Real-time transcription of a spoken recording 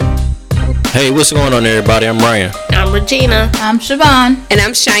Hey, what's going on, everybody? I'm Ryan. I'm Regina. I'm Siobhan. And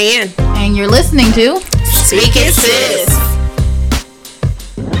I'm Cheyenne. And you're listening to Speak It Sis.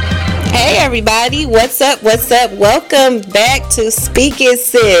 Hey everybody, what's up? Welcome back to Speak It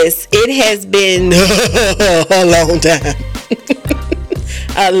Sis. It has been a long time.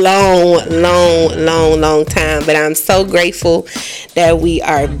 A long time. But I'm so grateful that we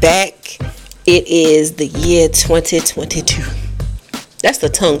are back. It is the year 2022. That's the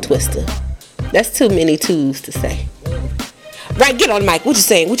tongue twister. That's too many twos to say. Right, get on the mic. What you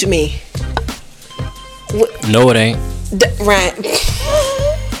saying? What you mean? No, it ain't. Right.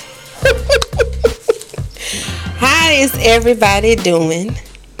 How is everybody doing,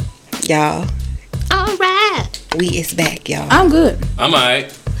 y'all? All right. We is back, y'all. I'm good. I'm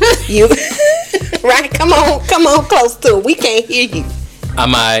alright. You right? Come on, close to it. We can't hear you.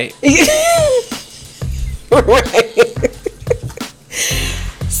 I'm alright. Right.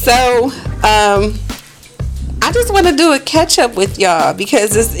 So, I just want to do a catch up with y'all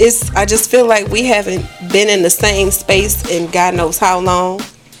because it's. I just feel like we haven't been in the same space in God knows how long,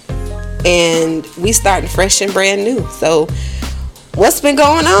 and we starting fresh and brand new. So, what's been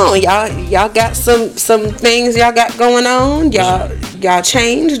going on, y'all? Y'all got some things y'all got going on. Y'all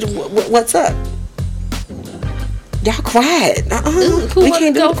changed. What's up? Y'all quiet. Who We wanna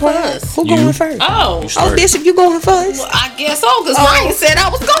can't do go it quiet. first? Who going first? Oh. Oh, Bishop, you going first? Well, I guess so, because Ryan said I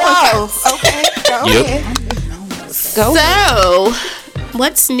was going first. Okay. Go Yep. ahead. Go ahead. So,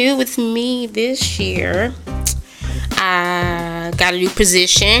 what's new with me this year? I got a new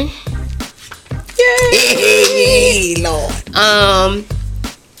position. Yay, Lord.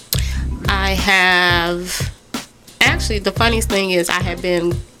 I have... Actually, the funniest thing is I have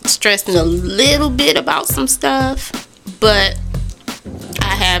been stressing a little bit about some stuff, but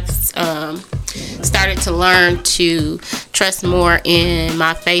I have started to learn to trust more in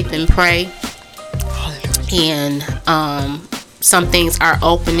my faith and pray. And some things are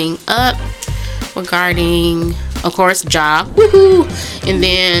opening up regarding, of course, job. Woohoo! And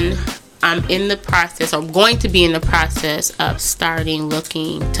then I'm in the process, or going to be in the process of starting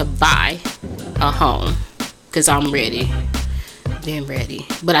looking to buy a home, because I'm ready. Been ready.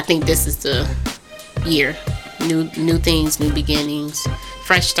 But I think this is the year. New things, new beginnings,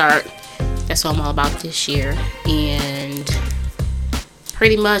 fresh start. That's what I'm all about this year. And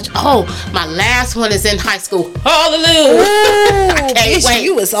pretty much, my last one is in high school. Hallelujah! I can't wait.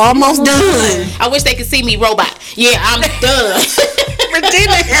 You was almost done. I wish they could see me robot. Yeah, I'm done.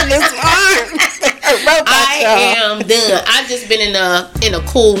 Regina had this arm. I am done. I've just been in a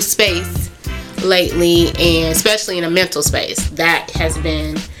cool space lately, and especially in a mental space. That has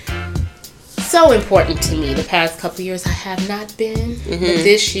been so important to me. The past couple years I have not been. But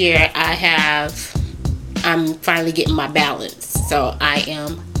this year I'm finally getting my balance. So I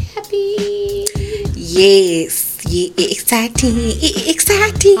am happy. Yes. Yeah, exciting.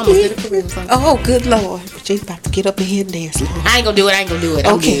 Almost did a career song. Oh, good Lord. She's about to get up in here and dance, Lord. I ain't gonna do it.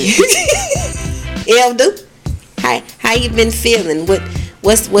 I'm Okay. Elder, how you been feeling?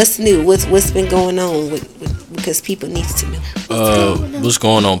 What's new? What's been going on because people need to know. What's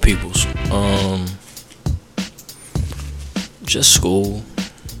going on, peoples? Just school.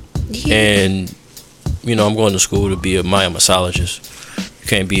 Yeah. And I'm going to school to be a myomassagist. You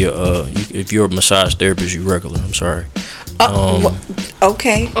can't be if you're a massage therapist, you regular. I'm sorry.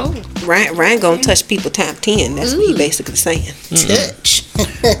 Okay. Oh. Ryan gonna touch people time 10. That's what he basically saying. Touch.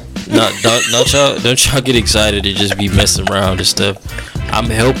 Don't y'all get excited and just be messing around and stuff. I'm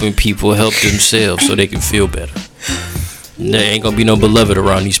helping people help themselves so they can feel better. There ain't gonna be no beloved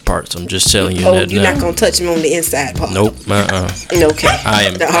around these parts. I'm just telling you that. You're not gonna touch him on the inside part. Nope. Okay. I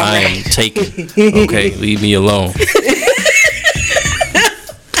am taken. Okay, leave me alone.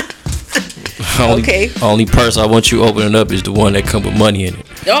 Only purse I want you opening up is the one that come with money in it.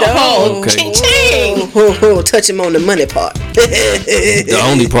 Oh, okay. Ching ching. Touch him on the money part. The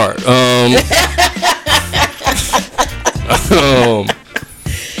only part.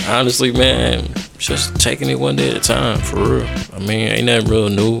 Honestly, man, just taking it one day at a time, for real. I mean, ain't nothing real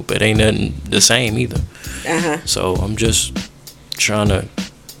new, but ain't nothing the same either. So I'm just trying to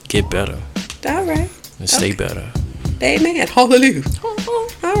get better. All right. And stay better. Amen. Hallelujah.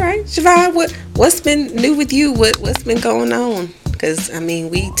 All right, Siobhan, what's been new with you? What's been going on? Because I mean,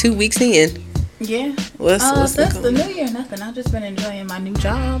 we 2 weeks in. Yeah. What's since the new year, nothing. I've just been enjoying my new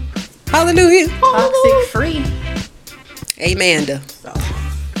job. Hallelujah. Toxic free. Amanda.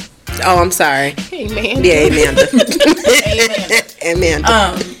 Oh, I'm sorry. Amen. Yeah, Amanda.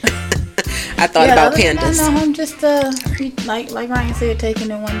 Amanda. I thought about pandas. No, I'm just like Ryan said, taking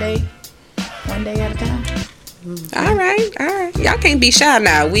it one day at a time. Mm-hmm. All right. Y'all can't be shy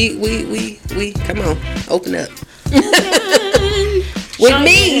now. We come on, open up. With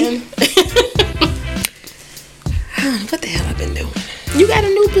me. What the hell I've been doing? You got a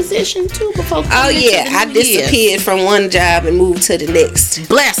new position too before. Oh yeah, I disappeared from one job and moved to the next.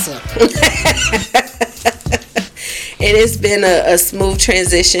 Bless her. And it's been a smooth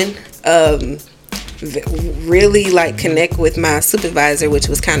transition. Really like connect with my supervisor, which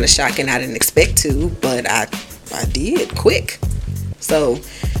was kind of shocking. I didn't expect to, but I did quick. So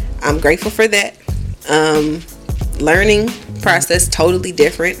I'm grateful for that. Learning process totally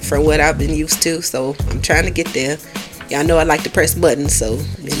different from what I've been used to. So I'm trying to get there. Y'all know I like to press buttons, so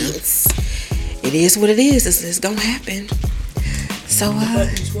you know it is what it is. It's gonna happen. So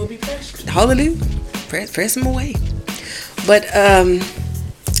buttons will be pressed. hallelujah, press them away. But I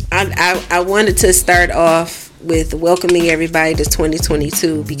wanted to start off with welcoming everybody to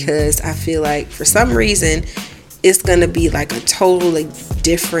 2022 because I feel like for some reason it's gonna be like a totally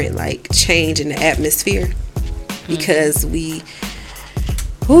different like change in the atmosphere because we've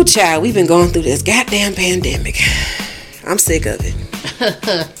been going through this goddamn pandemic. I'm sick of it.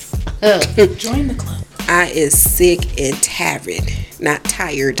 Join the club. I is sick and tired, not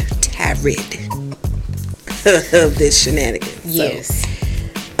tired, tired of this shenanigans. Yes.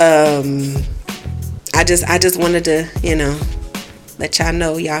 So, I just wanted to, let y'all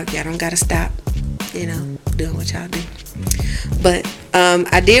know y'all don't gotta stop, doing what y'all do. But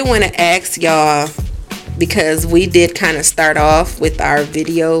I did want to ask y'all because we did kind of start off with our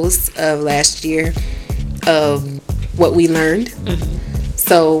videos of last year of what we learned. Mm-hmm.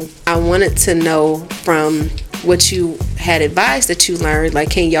 So I wanted to know from what you had advised that you learned, like,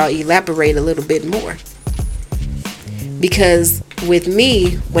 can y'all elaborate a little bit more? Because with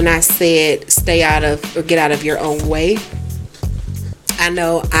me, when I said stay out of or get out of your own way, I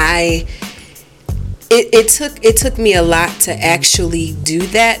know it took me a lot to actually do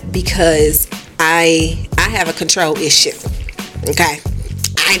that because I have a control issue. Okay,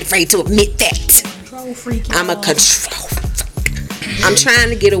 I ain't afraid to admit that. Control freak. I'm a control freak. I'm trying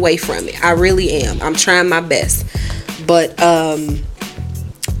to get away from it. I really am. I'm trying my best, but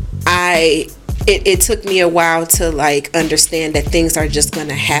it took me a while to like understand that things are just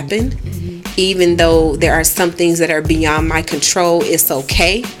gonna happen. Mm-hmm. Even though there are some things that are beyond my control, it's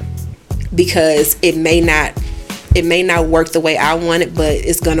okay because it may not work the way I want it, but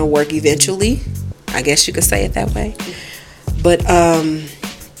it's gonna work eventually. I guess you could say it that way. But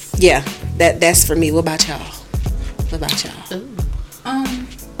yeah, that's for me. What about y'all?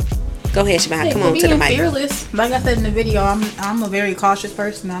 Go ahead, Shabbat. Come on to the mic. Fearless. Like I said in the video, I'm a very cautious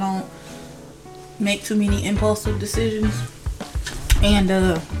person. I don't make too many impulsive decisions.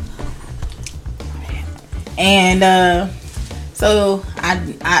 So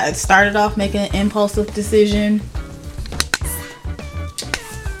I started off making an impulsive decision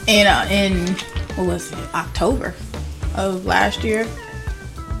in what was it, October of last year,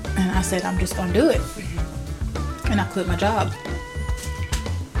 and I said I'm just gonna do it, and I quit my job.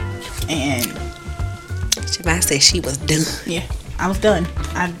 And Shabbat said she was done. Yeah, I was done.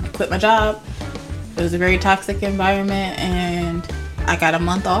 I quit my job. It was a very toxic environment, and I got a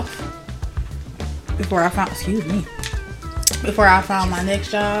month off before I found my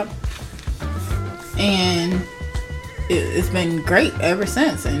next job. And it's been great ever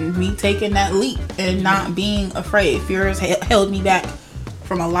since. And me taking that leap and not being afraid. Fear has held me back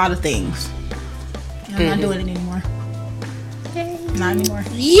from a lot of things. And I'm not doing it anymore. Yay. Not anymore.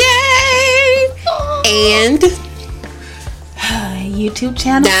 Yay! And YouTube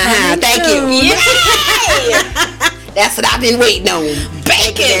channel. Thank you. Yay! That's what I've been waiting on.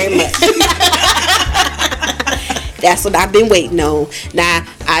 Thank you very much. That's what I've been waiting on. Now,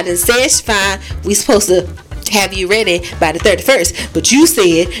 I done said it's fine. We supposed to have you ready by the 31st, but you said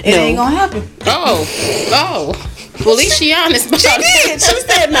it ain't gonna happen. Oh. Well, at least she honest about it. She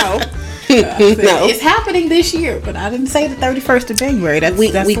said no. No. It's happening this year, but I didn't say the 31st of January. That's a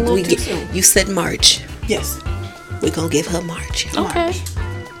little too soon. You said March. Yes. We're gonna give her March. Okay.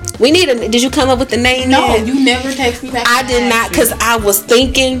 We need did you come up with the name? No, yet? you never text me back. I did not, because I was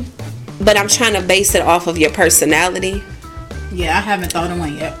thinking, but I'm trying to base it off of your personality. Yeah, I haven't thought of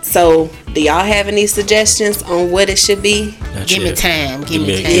one yet. So, do y'all have any suggestions on what it should be? Give me time. Give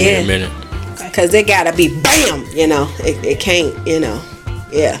me a minute. Because it gotta be bam, It can't,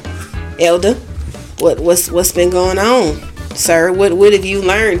 Yeah. Elder, what's been going on, sir? What have you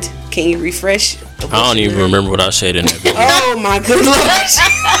learned? Can you refresh? I don't even remember what I said in that video. Oh my good Lord.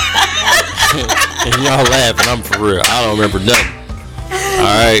 And y'all laughing, I'm for real. I don't remember nothing.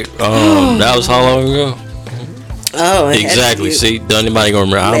 Alright, that was how long ago? Oh, exactly. See, anybody gonna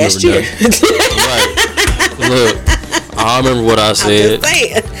remember? I don't last remember year. nothing. Right. Look, I remember what I said.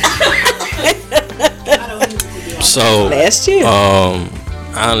 So last year.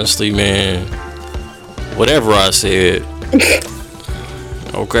 Honestly, man, whatever I said.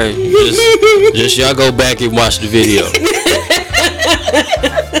 Okay, just y'all go back and watch the video.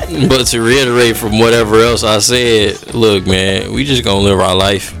 But to reiterate from whatever else I said, look, man, we just gonna live our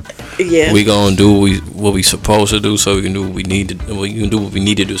life. Yeah. We gonna do what we supposed to do, so we can do what we need to. We can do what we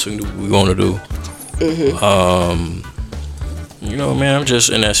need to do, so we can do what we want to do. You know, man, I'm just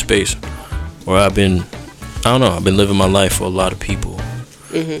in that space where I've been living my life for a lot of people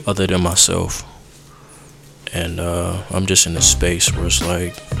other than myself. And I'm just in a space where it's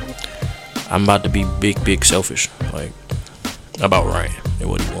like I'm about to be big selfish, like about Ryan and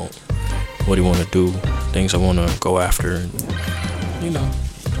what he want to do, things I want to go after, and, you know,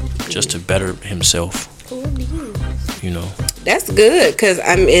 just to better himself. You know, that's good, because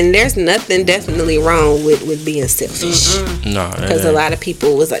there's nothing definitely wrong with being selfish. No, because a lot of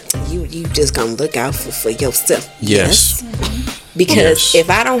people was like, you just gonna look out for yourself. Yes. Because if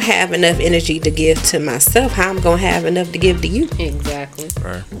I don't have enough energy to give to myself, how I'm gonna have enough to give to you? Exactly.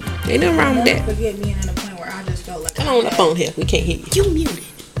 Right. Ain't nothing wrong with that. Forget being at a point where I just felt like Come on the phone here. We can't hear you. You muted.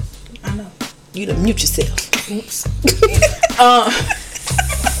 I know. You done mute yourself. Oops.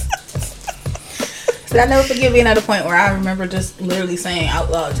 But I never forget being at a point where I remember just literally saying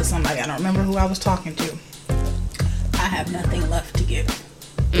out loud to somebody, I don't remember who I was talking to, I have nothing left to give.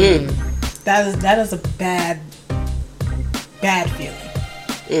 That is a bad feeling.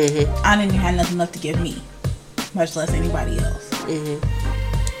 I didn't even have nothing left to give me, much less anybody else.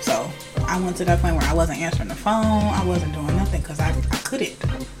 So I went to that point where I wasn't answering the phone, I wasn't doing nothing because I couldn't.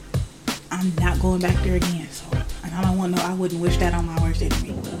 I'm not going back there again. So, and I don't want to know, I wouldn't wish that on my worst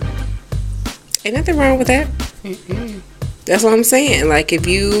enemy. Ain't nothing wrong with that. That's what I'm saying. Like, it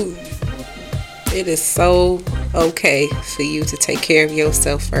is so okay for you to take care of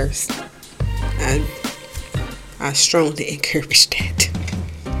yourself first. I strongly encourage that.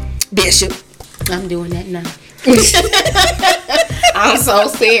 Bishop. I'm doing that now. I'm so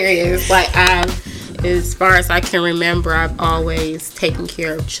serious. Like, as far as I can remember, I've always taken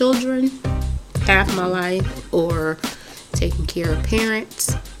care of children half my life, or taking care of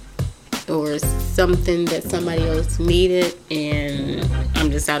parents, or something that somebody else needed. And I'm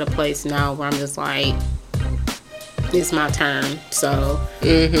just at a place now where I'm just like, it's my turn. So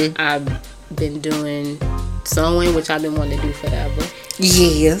I've been doing sewing, which I've been wanting to do forever.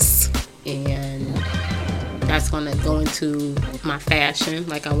 Yes. And that's gonna go into my fashion,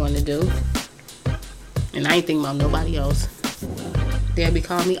 like I want to do. And I ain't thinking about nobody else. They'll be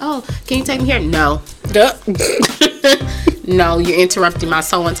calling me, oh, can you take me here? No. No, you're interrupting my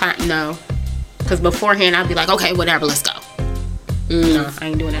sewing time. No. Because beforehand, I'd be like, okay, whatever, let's go. No, I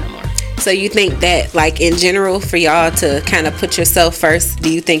ain't doing that no more. So you think that, like, in general, for y'all to kind of put yourself first, do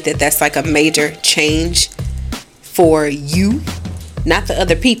you think that that's like a major change for you? Not for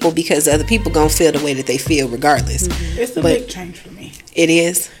other people, because other people gonna feel the way that they feel regardless. It's a big change for me. It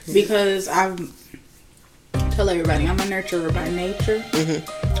is? Because I tell everybody, I'm a nurturer by nature.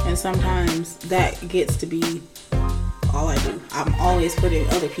 And sometimes that gets to be all I do. I'm always putting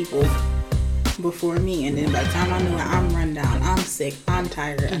other people before me, and then by the time I know it, I'm run down, I'm sick, I'm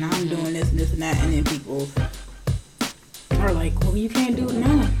tired, and I'm doing this and this and that, and then people are like, well, you can't do it.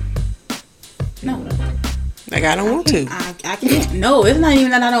 No. Like, I don't want to. I can't. No, it's not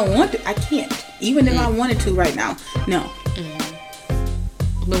even that I don't want to. I can't. Even if I wanted to right now. No.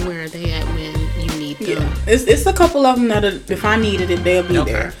 But where are they at when you need them? Yeah. It's a couple of them that if I needed it, they'll be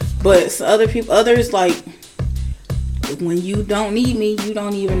there. But it's others, like, when you don't need me, you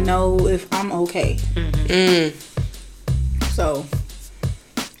don't even know if I'm okay. So,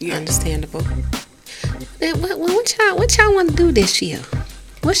 yeah. Understandable. What y'all want to do this year?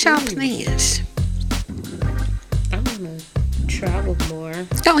 What's y'all plans? I'm gonna travel more.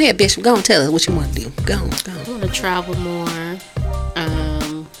 Go ahead, Bishop. Go and tell us what you want to do. Go on. I want to travel more.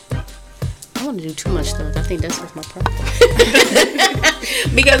 I want to do too much stuff. I think that's what's my problem.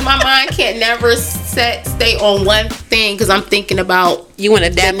 Because my mind can't never stay on one thing, because I'm thinking about, you want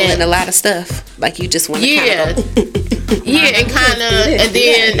to dabble in a lot of stuff. Like, you just want to and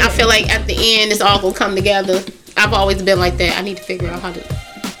then I feel like at the end it's all gonna come together. I've always been like that. I need to figure out how to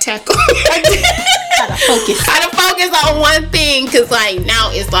tackle how to focus on one thing, because like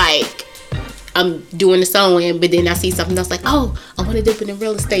now it's like I'm doing the sewing, but then I see something else like, oh, I want to dip in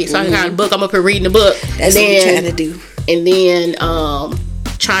real estate, so I got a book, I'm up here reading the book. That's what I'm trying to do. And then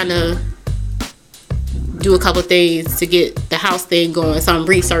trying to do a couple things to get the house thing going, so I'm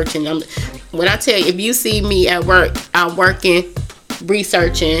researching. When I tell you, if you see me at work, I'm working,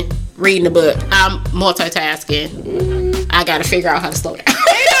 researching, reading a book. I'm multitasking. I gotta figure out how to slow down. Ain't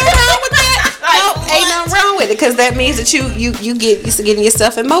nothing wrong with that. No, ain't nothing wrong with it, because that means that you get used to getting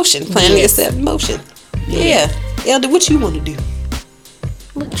yourself in motion, planning yourself in motion. Yeah. Elder, what you want to do?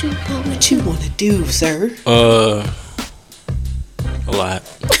 What you want to do, sir? A lot.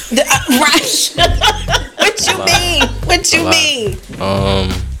 Right. What you mean? What you mean?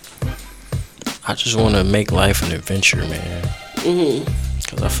 I just want to make life an adventure, man.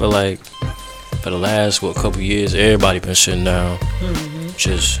 Because I feel like for the last couple years, everybody been sitting down,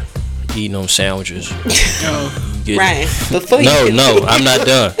 just eating them sandwiches. Right. No, I'm not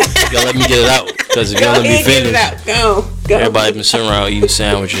done. You gotta let me get it out. Because if you don't let me finish, go. everybody been sitting around eating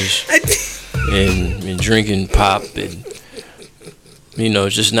sandwiches and drinking pop and,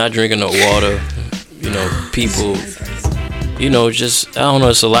 just not drinking no water. People, just, I don't know,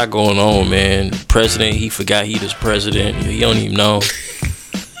 it's a lot going on, man. President, he forgot he was president. He don't even know.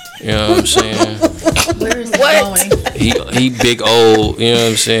 You know what I'm saying? Where is it going? He big old, you know what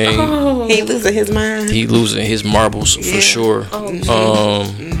I'm saying? He losing his mind. He losing his marbles for sure.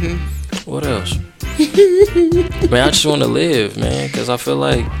 What else? Man, I just want to live, man, because I feel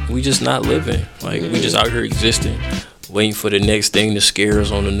like we just not living. Like, we just out here existing, waiting for the next thing to scare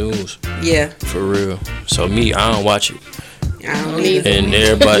us on the news. Yeah. For real. So me, I don't watch it. I don't either. And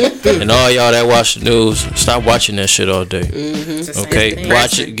everybody, and all y'all that watch the news, stop watching that shit all day. Okay,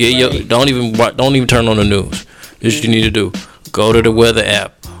 watch it. Don't even turn on the news. This is what you need to do. Go to the weather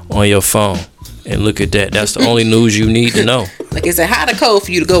app on your phone and look at that. That's the only news you need to know. Like, is it hot or cold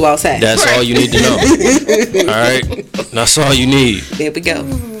for you to go outside? That's all you need to know. All right, that's all you need. There we go.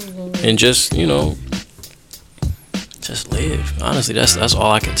 And just just live. Honestly, that's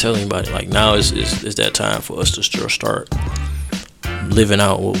all I can tell anybody. Like, now is that time for us to start living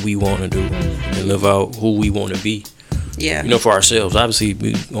out what we want to do and live out who we want to be. Yeah. For ourselves. Obviously,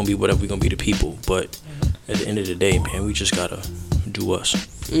 we gonna be whatever we gonna be to people, but at the end of the day, man, we just gotta do us.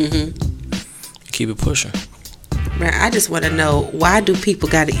 Keep it pushing. Right. I just want to know, why do people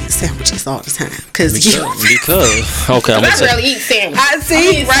gotta eat sandwiches all the time? Because okay, I'm I really eat sandwiches. I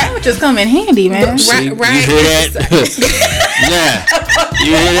see. Right. Sandwiches come in handy, man. See, right. You hear that? Yeah.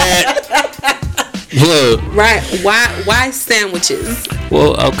 You hear that? Look. Right. Why sandwiches?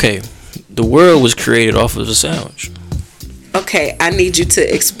 Well, okay. The world was created off of a sandwich. Okay, I need you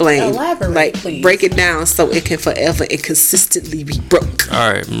to explain. Elaborate, please. Break it down so it can forever and consistently be broke.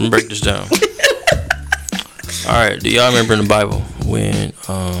 All right, let me break this down. All right, do y'all remember in the Bible when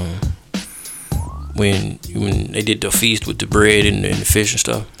they did the feast with the bread and the fish and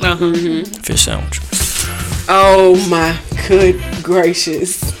stuff? Fish sandwich. Oh my good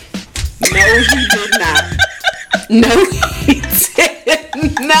gracious! No, he did not. No, he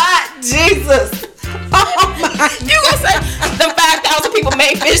did not. Jesus. Oh my! You gonna say the 5,000 people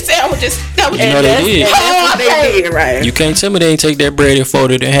made fish sandwiches? They did. Oh, they did, right? You can't tell me they ain't take that bread and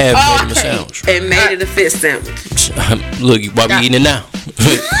folded it in half and made it a sandwich. And made it a fish sandwich. Look, why we eating it now?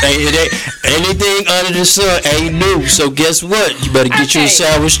 Anything under the sun ain't new. So guess what? You better get you a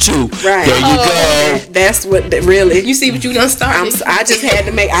sandwich too. Right. There you go. That's what really. You see what you done started? I just had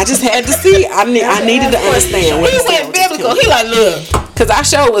to see. I needed to understand. He went biblical. He like, look, because our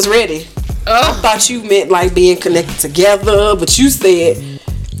show was ready. I thought you meant like being connected together, but you said,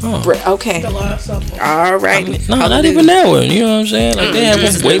 okay, all right. I mean, no, not even that one. You know what I'm saying? Like, they had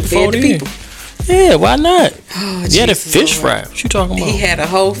one way before the people. Yeah, why not? He had a fish fry. What you talking about? He had a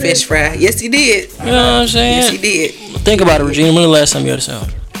whole fish fry. Yes, he did. You know what I'm saying? Yes, he did. Think about it, Regina. When the last time you had a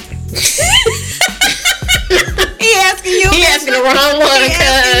sandwich? He asking the wrong one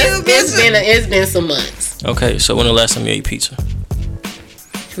because it's been some months. Okay, so when the last time you ate pizza?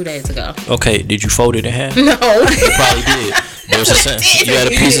 2 days ago. Okay, did you fold it in half? No. You probably did. You had a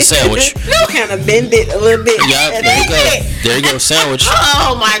piece of sandwich. No, kind of bend it a little bit. Yeah, there you go. There you go, sandwich.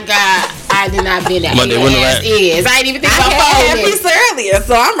 Oh my God, I did not bend that. Monday, when the last? I ain't even think about I had folding. pizza earlier,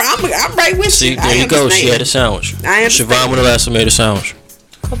 so I'm right with See, you. there you go. She had a sandwich. I understand. Siobhan, when the last time made a sandwich?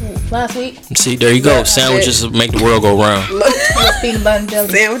 Last week. See, there you go. Sandwiches make the world go round. Peanut butter and jelly.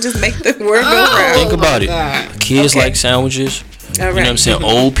 Sandwiches make the world go round. Think about it. Kids like sandwiches. All right. You know what I'm saying?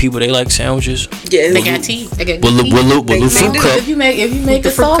 Old people, they like sandwiches. Yes. They got teeth. They got With a fruit cup. If you make it the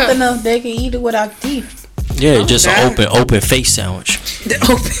fruit soft cup. enough, they can eat it without teeth. Yeah, just God. an open face sandwich.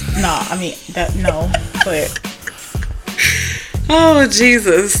 No, I mean no, but Oh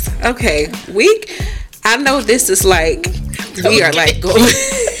Jesus. Okay, I know this is like we are like going.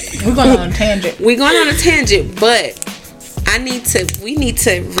 we're going on a tangent. We're going on a tangent, but we need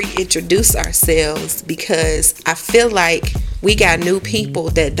to reintroduce ourselves because I feel like we got new people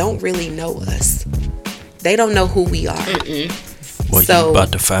that don't really know us. They don't know who we are. Well, So- you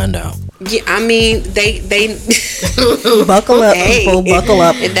about to find out. Yeah, I mean, they Buckle up, hey, people. Buckle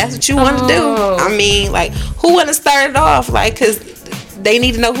up. if that's what you want to do. Oh. I mean, like, who want to start it off? Like, cause they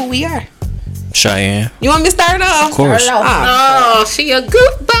need to know who we are. Cheyenne. You want me to start it off? Of course. Start it off. Ah, Oh, she a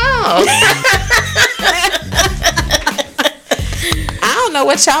goofball. I don't know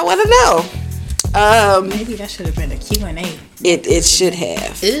what y'all want to know. Maybe that should have been a Q&A. It should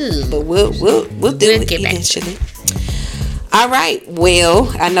have, Ooh. but we'll do We'll it get back to eventually. All right.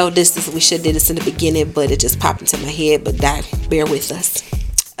 Well, I know we should did this in the beginning, but it just popped into my head. But bear with us.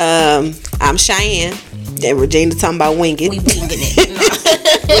 I'm Cheyenne. And Regina talking about winging. We winging it.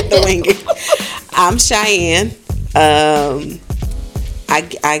 With the winging. I'm Cheyenne. I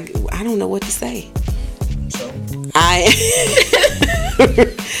don't know what to say.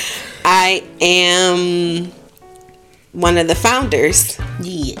 I am one of the founders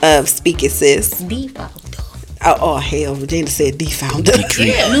Yeah. of Speak It Sis. Default. Oh hell, Regina said the founder. The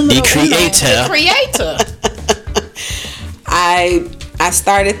creator. Creator. I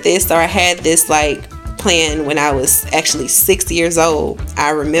started this, or I had this like plan when I was actually 6 years old.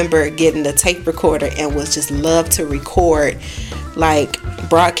 I remember getting the tape recorder and was just love to record like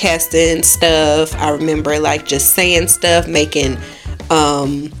broadcasting stuff. I remember like just saying stuff, making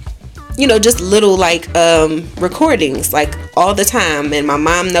just little like recordings like all the time, and my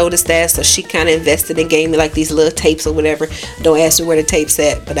mom noticed that, so she kind of invested and gave me like these little tapes or whatever. Don't ask me where the tape's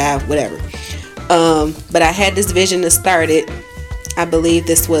at, but but I had this vision to start it. I believe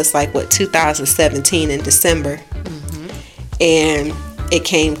this was like 2017 in December, and it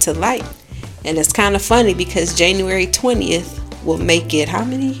came to light. And it's kind of funny because January 20th will make it how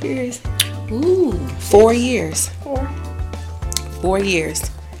many years? Ooh. 4 years. 4 years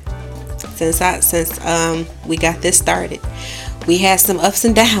since we got this started. We had some ups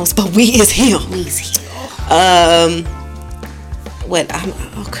and downs, but we is here. Oh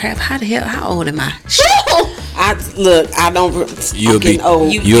crap! How old am I? You'll be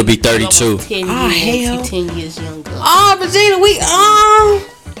old. You'll be 32. 10 Oh, years, hell. 10 years younger. Oh, Regina,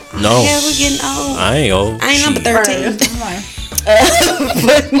 No, yeah, we're getting old. I ain't old. I ain't number Shit.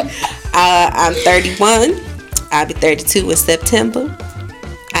 13. I'm 31. I'll be 32 in September.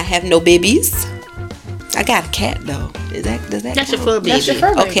 I have no babies. I got a cat though. Does that That's your count? fur baby. That's your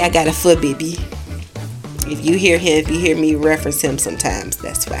fur baby. Okay, I got a fur baby. If you hear me reference him sometimes,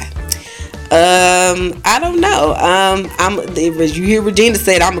 that's why. I don't know. You hear Regina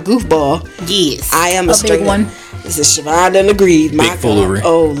said I'm a goofball. Yes. I am a big straight one. This is Siobhan done agreed. My Big foolery. God.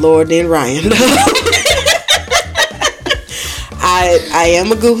 Oh Lord, and Ryan. I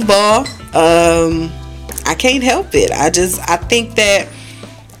am a goofball. I can't help it. I think that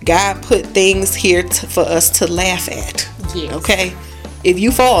God put things here for us to laugh at. Yes. Okay? If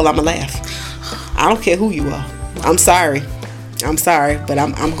you fall, I'ma laugh. I don't care who you are. I'm sorry, but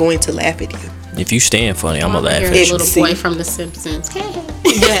I'm going to laugh at you. If you stand funny, I'm gonna laugh Here's at a you. little See. boy from The Simpsons. Yes.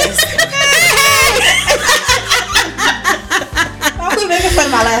 Don't be making fun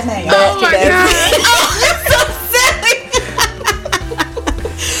of my last name. Oh my God.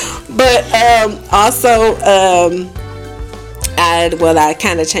 But also, I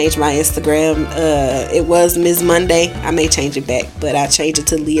kind of changed my Instagram. It was Ms. Monday. I may change it back, but I changed it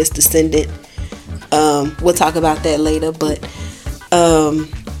to Leah's Descendant. We'll talk about that later. But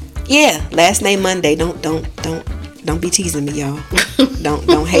yeah, last name Monday. Don't be teasing me, y'all.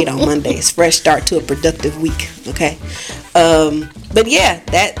 don't hate on Mondays. Fresh start to a productive week. Okay. But yeah,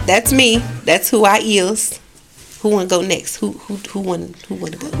 that's me. That's who I is. Who wanna go next? Who wanna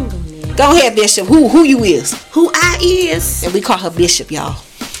go? Go ahead, Bishop. Who you is? Who I is? And we call her Bishop, y'all.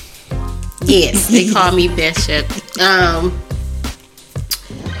 Yes, they call me Bishop.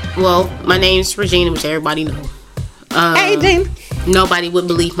 Well, my name's Regina, which everybody know. Hey, Regina. Nobody would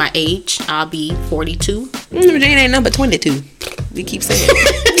believe my age. I'll be 42. Regina ain't number 22. We keep saying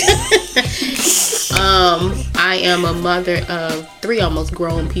it. I am a mother of 3 almost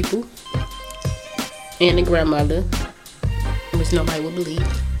grown people and a grandmother, which nobody would believe.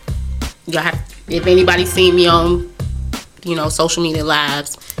 Y'all have, if anybody seen me on, social media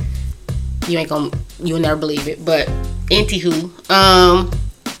lives, you'll never believe it. But anywho,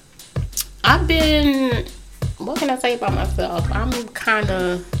 I've been, what can I say about myself? I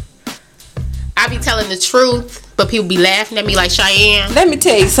be telling the truth, but people be laughing at me like Cheyenne. Let me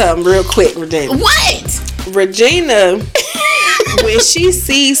tell you something real quick, Regina. What? Regina, when she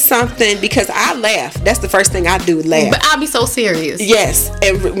sees something, because I laugh. That's the first thing I do, laugh. But I'll be so serious. Yes,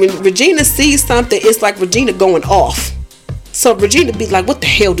 and when Regina sees something, it's like Regina going off. So Regina be like, "What the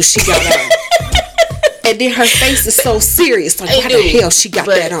hell does she got on?" And then her face is so serious, like, "Why the hell she got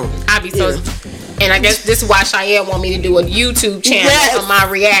But that on?" I be so. And I guess this is why Cheyenne want me to do a YouTube channel on my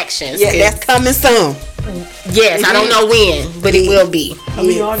reactions. Yeah, that's coming soon. Yes, I don't know when, but it will be.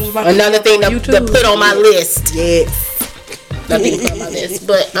 Another thing to put on my list. Yes. Nothing to put on my list.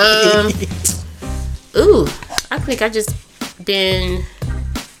 But ooh, I think I'm just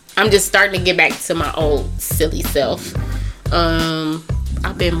starting to get back to my old silly self.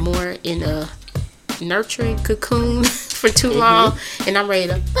 I've been more in a nurturing cocoon for too long, and I'm ready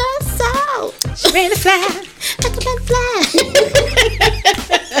to bust out. Ready to fly. Like a butterfly.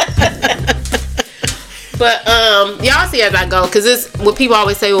 But y'all see as I go, because it's what people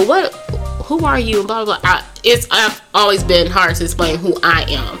always say. Well, who are you? And blah blah blah. I've always been hard to explain who I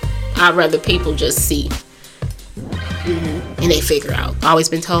am. I'd rather people just see. And they figure out. Always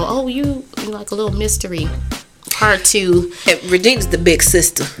been told, oh, you like a little mystery. Hard to. Regina's the big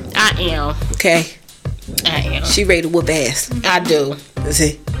sister. I am. Okay. I am. She ready to whoop ass. I do.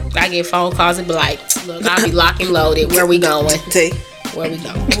 See. I get phone calls and be like, look, I'll be locked and loaded. Where we going? See. Where we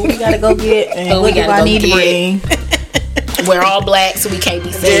going? Who we gotta go get? And Who what do I need to bring? We're all black, so we can't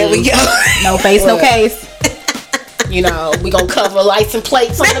be seen. There we go. No face, no case. You know, we gonna cover license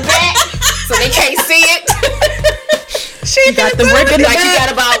plates on the back so they can't see it. She got the brick in the Like back. you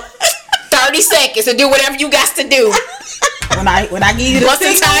got about 30 seconds to do whatever you got to do. When I give you the Bust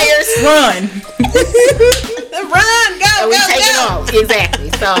the signal, tires. run. Run, go, And we go, taking go. off. Exactly.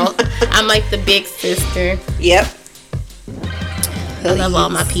 So I'm like the big sister. Yep. I love all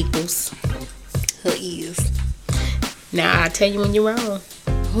my peoples. Her ears. Now I tell you when you're wrong.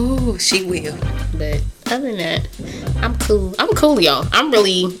 Ooh, she will. But other than that, I'm cool. I'm cool, y'all. I'm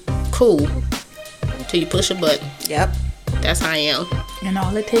really cool. Till you push a button. Yep. That's how I am. And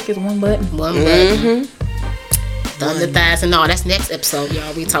all it takes is one button. One button. Thunder thighs and all. That's next episode,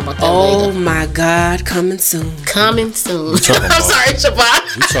 y'all. We talk about that Oh later. my God, coming soon. Coming soon. talking I'm about- sorry,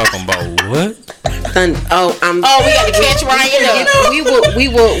 Shabbat. You talking about what? Oh, Oh, we got to catch Ryan up. We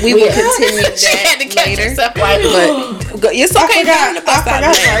will continue She had to that catch later. herself right. But it's okay. I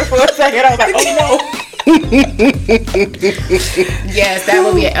forgot for a second. I was like, oh Yes, that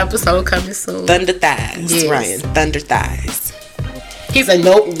will be an episode coming soon. Thunder thighs, Yes. Ryan. Thunder thighs. He's a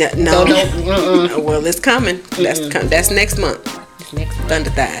nope. No. Mm-mm. Well, it's coming. That's next month. Next month. Thunder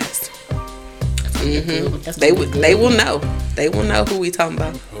thighs. That's They gonna be will. They good. will know. They will know who we talking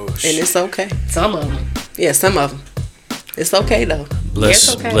about, and it's okay. Some of them. Yeah, some of them. It's okay though. Bless,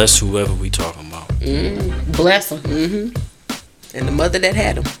 It's okay. bless whoever we talking about. Bless them. And the mother that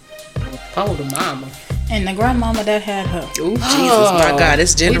had them. Oh, the mama. And the grandmama that had her. Ooh, Jesus, my God,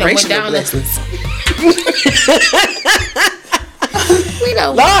 it's We done went generational down blessings. We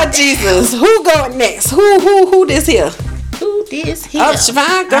know Lord Jesus, who going next? Who this here? who this here. Oh,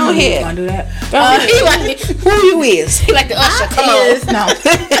 Siobhan, go I knew you was ahead. gonna do that. He like Who you is? he like the usher. Come on. Is no.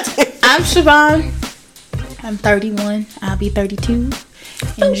 I'm Siobhan. I'm 31. I'll be 32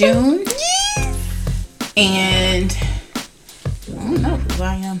 in June. And I don't know who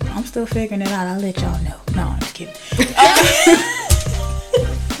I am. I'm still figuring it out. I'll let y'all know. No, I'm just kidding.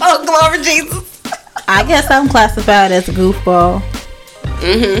 Oh, glory Jesus. I guess I'm classified as a goofball.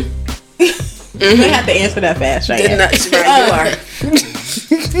 We have to answer that fast, right? Did not, Siobhan,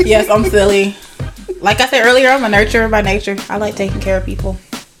 you are. Yes, I'm silly. Like I said earlier, I'm a nurturer by nature. I like taking care of people.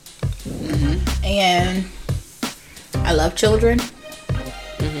 And I love children.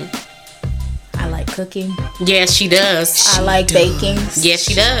 I like cooking. Yes, she does. I like baking. Yes,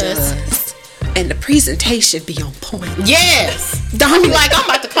 she does. And the presentation be on point. Yes. Don't be like, I'm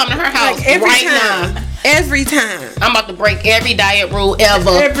about to come to her house Every right time. now. Every time. I'm about to break every diet rule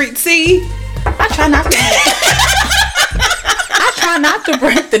ever. See? I try not to. I try not to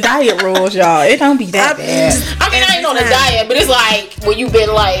break the diet rules, y'all. It don't be that bad. I mean, I ain't on a diet, but it's like when you've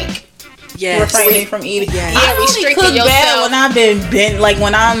been like, Yes. Refraining from eating. Yes. I Yeah, only restricting cook bad yourself. when I've been like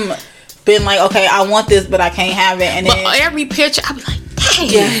when I'm been like, okay, I want this, but I can't have it, and but then every picture, I be like, dang.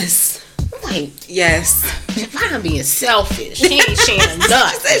 Yes. I'm like, Yes. I'm being selfish. She ain't sharing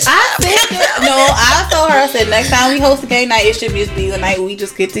nuts. I said that. No, I told her. I said next time we host a game night, it should just be a night we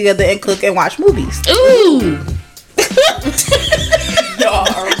just get together and cook and watch movies. Ooh.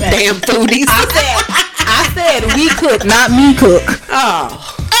 Damn foodies. I said we cook, not me cook.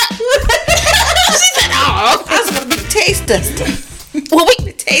 Oh. She said, oh. I was going to be the taste tester. Well, we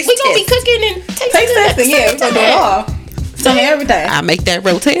Taste gonna be test. cooking and tasting. Taste testing, yeah, we gonna do it all. Some everything. I make that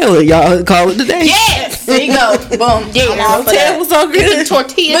rotel. Y'all call it today. Yes. There you go. Boom. Yeah, I'm all for Rotel that. was so Get the good.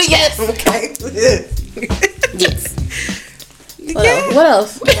 tortilla But yes. chips. Okay. Yes. What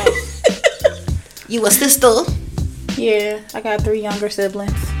else? You a sister? Yeah, I got 3 younger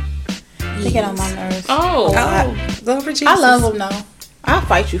siblings. They get on my nerves. Oh. Oh, Lord Jesus. I love them though. I'll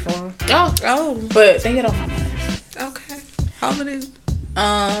fight you for them. Oh, But they get on my nerves. okay. Holidays.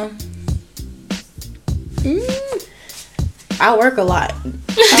 I work a lot.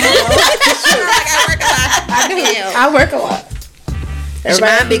 I do. I work a lot. She's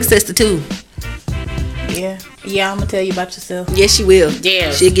my big sister too. Yeah. Yeah, I'm gonna tell you about yourself. Yes, she will.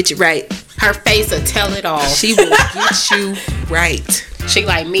 Yeah. She'll get you right. Her face will tell it all. She will get you right. She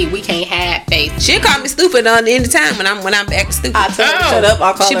like me. We can't hide face. She'll call me stupid on any time when I'm acting stupid. I tell her, shut up.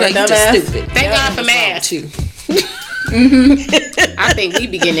 I'll call She her be like, you dumbass. just stupid. Thank God for math. Too. I think we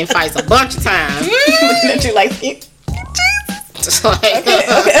be getting in fights a bunch of times. She like, okay.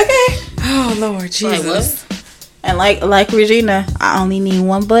 Oh Lord Jesus. what? And like Regina, I only need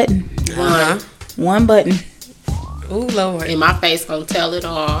one button. One button. Oh Lord. And my face gonna tell it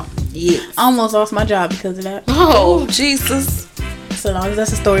all. Yeah. I almost lost my job because of that. Oh, Oh Jesus. So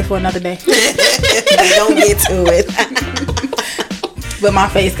that's a story for another day. Don't get to it. But my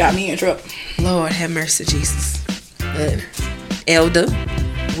face got me in trouble. Lord have mercy, Jesus. Elder,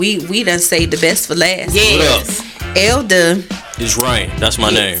 we done saved the best for last. yes. Elder, It's Ryan. That's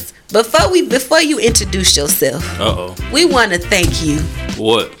my name. before you introduce yourself, we want to thank you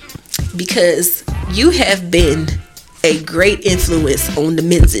What? because you have been a great influence on the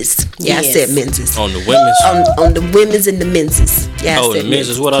menses. Yeah, Yes. I said menses. On the women's? On the women's and the menses. Yeah, I Oh, said the men's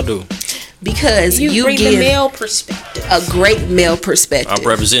is what I do. because you bring the give male perspective. a great male perspective. I'm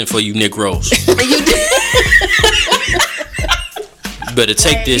representing for you Negroes. You do- Better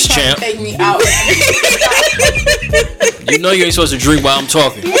take this, champ. Take me out. You know you ain't supposed to drink while I'm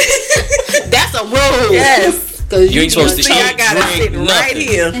talking. That's a rule. yes. Cause You ain't supposed to See, I got to sit drink right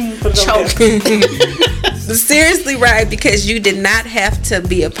nothing. here. Seriously, right? Because you did not have to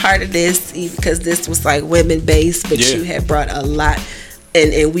be a part of this because this was like women based, but Yeah. you have brought a lot,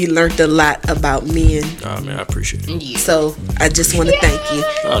 and we learned a lot about men. Oh, man, I appreciate it. So I just want to thank you.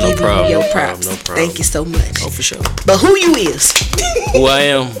 Oh, no Give you problem, your no props. problem, no problem. Thank you so much. Oh, for sure. But who you is? Who I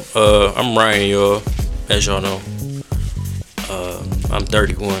am? I'm Ryan, y'all. As y'all know. I'm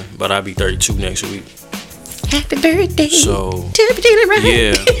 31, but I'll be 32 next week. Happy birthday. So, to Regina Ryan.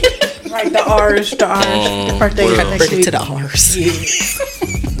 yeah. Like the R's, the birthday what next Birthday week. to the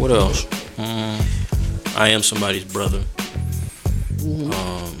R's. What else? I am somebody's brother.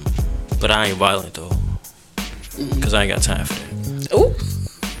 But I ain't violent, though. Because I ain't got time for that. Oh,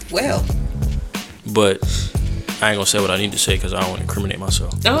 well. But I ain't going to say what I need to say because I don't want to incriminate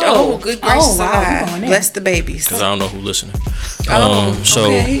myself. Oh, good gracious. wow, alive. come on in. Bless the babies. Because I don't know who's listening. So,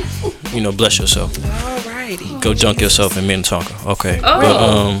 okay. Bless yourself. Alrighty. Go dunk yourself in Minnetonka. Okay.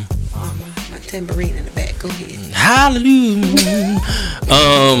 Oh. My tambourine in the back. Go ahead. Hallelujah.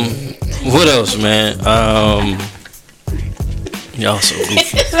 What else, man? Y'all so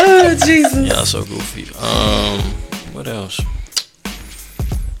goofy. Oh, Jesus. Y'all so goofy. What else?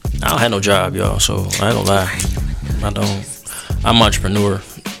 I don't have no job, y'all, so I ain't gonna lie. I don't. I'm an entrepreneur,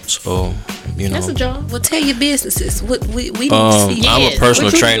 so That's a job. Well, tell your businesses. What we need to see. I'm a Yes. personal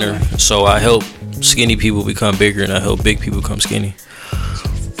What you trainer, so I help skinny people become bigger, and I help big people become skinny.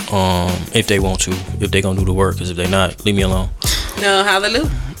 If they want to, if they gonna do the work, because if they not, leave me alone. No, hallelujah.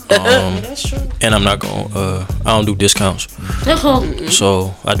 That's true. And I'm not gonna. I don't do discounts,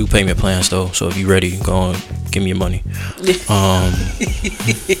 so I do payment plans though. So if you ready, go and give me your money.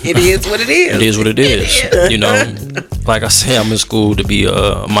 It is what it is. It is what it is. Like I say, I'm in school to be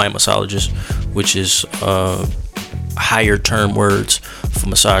a mind massologist, which is higher term words for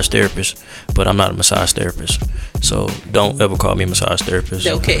massage therapist, but I'm not a massage therapist. So don't ever call me a massage therapist.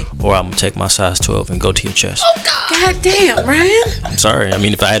 Okay. Or I'm gonna take my size 12 and go to your chest. God damn, Ryan. I'm sorry. I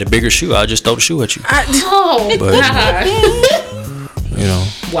mean, if I had a bigger shoe, I'd just throw the shoe at you. Oh, But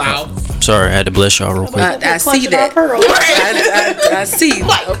wow. I'm sorry. I had to bless y'all real quick. I see that. I see.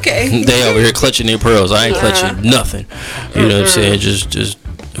 Okay. They over here clutching their pearls. I ain't clutching nothing. You know what I'm saying? Just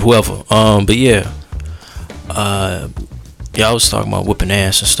whoever. But yeah. Y'all was talking about whipping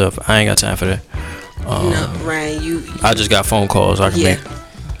ass and stuff. I ain't got time for that. No, Ryan, you. I just got phone calls I can Yeah. make.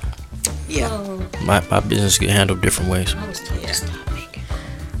 Yeah. My business get handled different ways.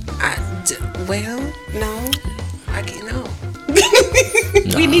 Well, no. I get no.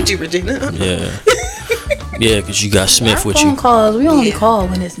 We need you, Regina. Yeah. Yeah, because you got Smith with Phone you. calls, we only call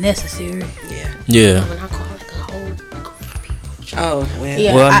when it's necessary. Yeah. When I call it a whole. Oh, well.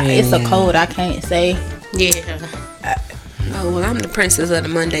 Yeah, Well, I it's a mean- code I can't say. Yeah. Oh, well, I'm the princess of the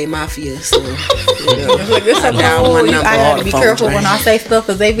Monday Mafia, so. Like, it's a down code. one number, I all have to the be phones careful when ring. I say stuff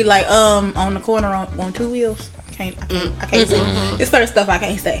because they be like, on the corner on two wheels. I can't say. It's certain stuff I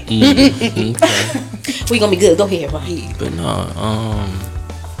can't say. We gonna be good. Go ahead, Ryan. But no,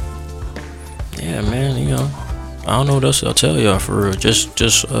 yeah, man, I don't know what else I'll tell y'all for real. Just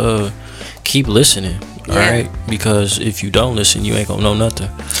keep listening, all right? Because if you don't listen, you ain't gonna know nothing.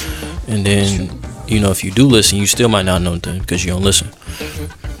 And then, you know, if you do listen, you still might not know nothing because you don't listen.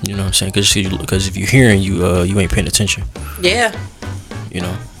 You know what I'm saying? Because if you're hearing, you ain't paying attention. Yeah. You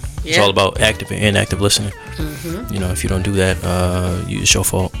know, it's all about active and inactive listening. You know, if you don't do that, it's your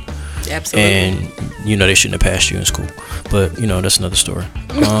fault. Absolutely. And you know they shouldn't have passed you in school, but you know that's another story.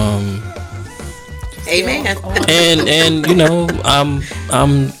 Amen. And you know I'm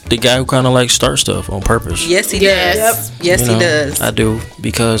the guy who kind of like start stuff on purpose. Yes, he does. Yes, You know, he does. I do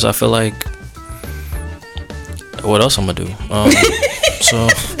because I feel like what else I'm gonna do. So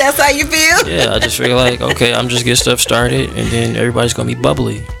That's how you feel. yeah, I just feel like okay, I'm just get stuff started, and then everybody's gonna be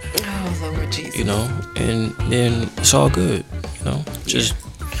bubbly, Oh Lord Jesus. you know, and then it's all good, you know.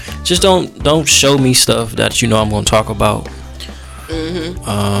 Just don't show me stuff that you know I'm gonna talk about.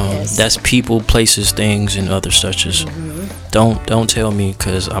 That's people, places, things, and other such as. Don't tell me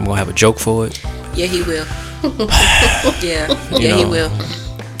because I'm gonna have a joke for it. Yeah, he will. Yeah, You he know. will.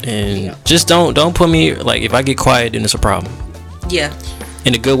 And just don't put me like if I get quiet then it's a problem Yeah.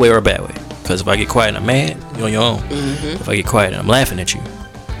 in a good way or a bad way. Because if I get quiet and I'm mad, you're on your own. If I get quiet and I'm laughing at you,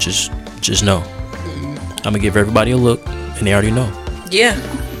 just know I'm gonna give everybody a look and they already know. Yeah.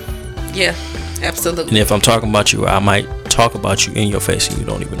 Yeah. Absolutely. And if I'm talking about you, I might talk about you in your face and you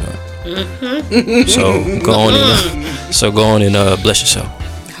don't even know it. So go on and bless yourself.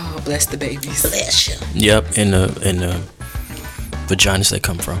 Oh, bless the babies. Bless you. Yep, and the vaginas they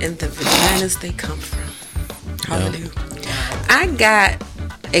come from. And the vaginas they come from. Hallelujah. I got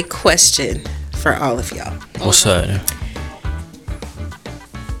a question for all of y'all. What's that?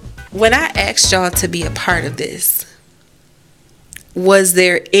 When I asked y'all to be a part of this, was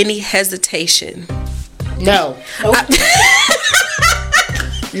there any hesitation? No.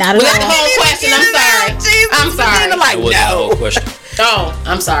 Not at The all. whole question. I'm sorry. I'm sorry. Like, That wasn't the whole question. Oh,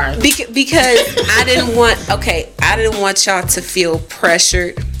 I'm sorry. Because I didn't want y'all to feel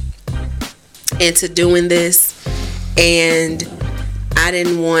pressured into doing this, and I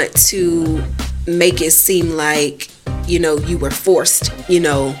didn't want to make it seem like, you know, you were forced, you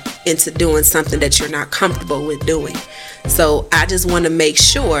know, into doing something that you're not comfortable with doing. So I just want to make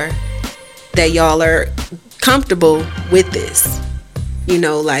sure that y'all are comfortable with this. You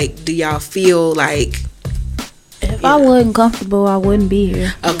know, like, do y'all feel like, If I wasn't comfortable, I wouldn't be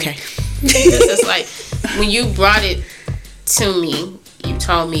here. okay, This is like when you brought it to me, you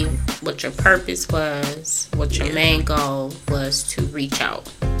told me what your purpose was, what your main goal was to reach out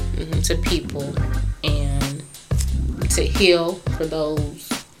to people and to heal for those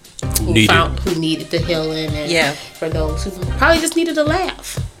who needed the healing, and for those who probably just needed a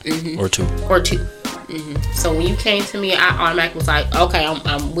laugh Or two. So when you came to me, I automatically was like, okay,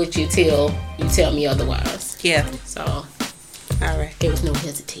 I'm with you till you tell me otherwise. yeah, So all right, there was no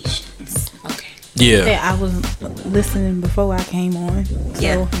hesitations. okay. Yeah, I was listening before I came on. So,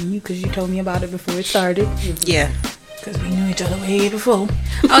 Yeah. because you told me about it before it started. Yeah. Because we knew each other way before.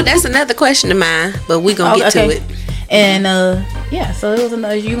 Oh, that's another question of mine, but we're going to get to it. And, yeah, so it was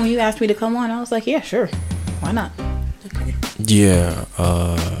another, when you asked me to come on, I was like, yeah, sure. Why not? Yeah,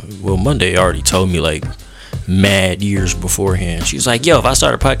 well, Monday already told me like mad years beforehand. She was like, "Yo, if I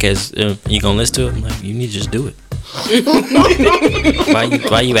start a podcast, you gonna listen to it?" I'm like, "You need to just do it."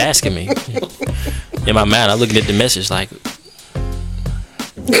 Why you asking me? In my mind, I'm looking at the message like,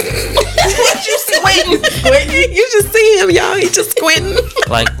 You squinting. You just see him, y'all. He just squinting.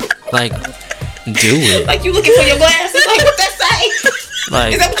 like, do it. Like you looking for your glasses? Like what that say?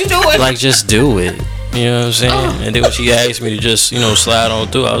 Like, Is that what you doing? like just do it. You know what I'm saying? And then when she asked me to just, slide on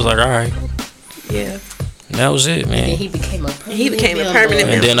through, I was like, all right. Yeah. And that was it, man. And he became a permanent permanent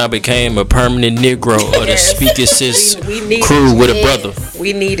And then I became a permanent Negro of the Speak Assist We needed crew you. with a brother.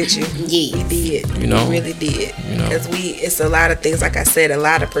 We needed you. Yeah. We did. You know? We really did. You know? Because it's a lot of things, like I said, a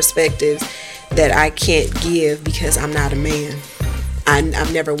lot of perspectives that I can't give because I'm not a man.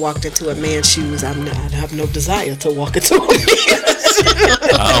 I've never walked into a man's shoes. I have no desire to walk into a man's shoes.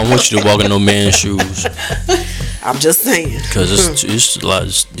 I don't want you to walk in no man's shoes. I'm just saying. Because it's a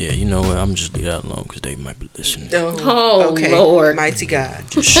lot. Yeah, you know what? I'm just leave that alone because they might be listening. Oh, Lord. Mighty God.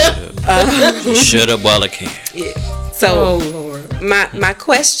 Just shut up. Shut up while I can. Yeah. So Lord. my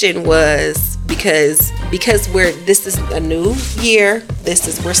question was because this is a new year.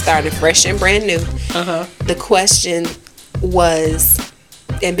 We're starting fresh and brand new. The question was,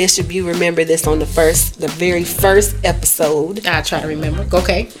 and Bishop, you remember this on the very first episode. I try to remember.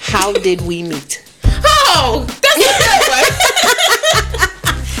 Okay. How did we meet? Oh, that's a good one.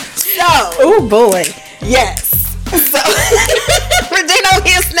 So, Oh, boy. yes. So, Regina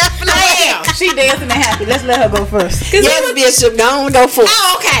here snapping away. She she dancing and happy. Let's let her go first. Yes, Bishop. Go first.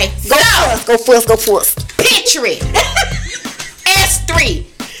 Oh, okay. Go first. Picture it. S3.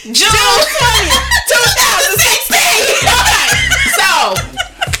 June 2016. Okay. So,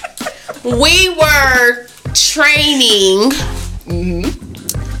 we were training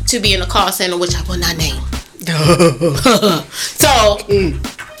to be in a call center, which I will not name. So,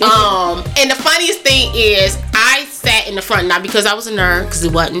 and the funniest thing is, I sat in the front, not because I was a nerd, because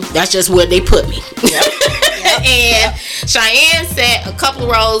it wasn't. That's just where they put me. And Cheyenne sat a couple of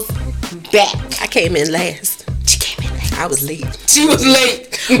rows back. I came in last. She came in late. I was late. She was late.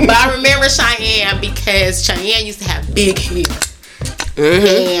 But I remember Cheyenne because Cheyenne used to have big hair.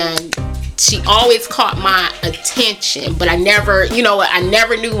 And she always caught my attention, but I never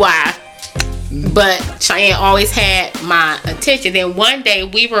knew why. But Cheyenne always had my attention. Then one day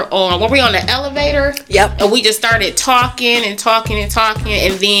we were on the elevator? Yep. And we just started talking. And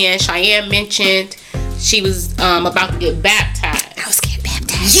then Cheyenne mentioned she was about to get baptized. I was getting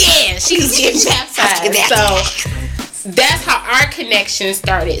baptized. Yeah, she was getting baptized. So that's how our connection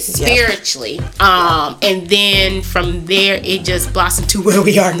started spiritually. And then from there it just blossomed to where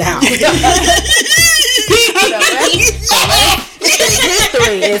we are now.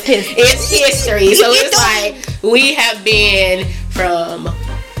 It's history. So it's like we have been from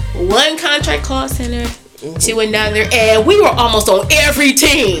one contract call center to another, and we were almost on every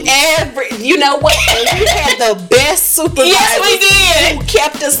team. You know what? We had the best supervisors. Yes, we did. Who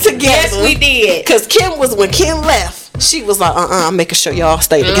kept us together. Yes, we did. Because when Kim left, she was like, I'm making sure y'all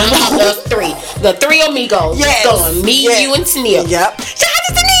stay together. The three amigos. Yes. Going, me, you, and Tennille. Yep. Shout out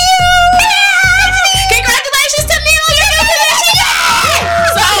to Tennille! Congratulations, Tennille!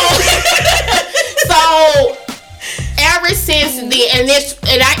 So ever since then,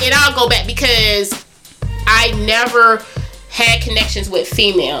 and I'll go back because I never had connections with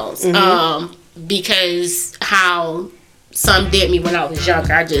females. Because how some did me when I was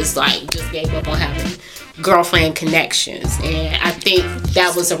younger, I just gave up on having girlfriend connections, and I think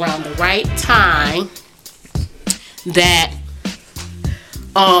that was around the right time that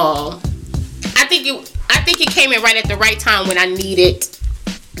I think it came in right at the right time when I needed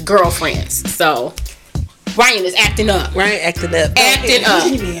girlfriends. So Ryan is acting up. Acting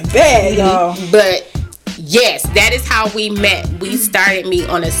being bad, y'all. But yes, that is how we met. We started me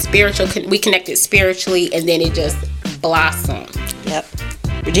on a spiritual. We connected spiritually, and then it just blossomed. Yep.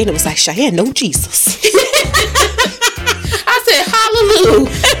 Regina was like, Cheyenne, no Jesus. I said, hallelujah.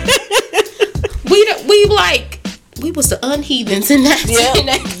 we was the unheathens in that.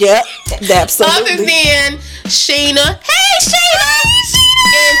 Yep. Absolutely. Other than Sheena. Hey, Sheena.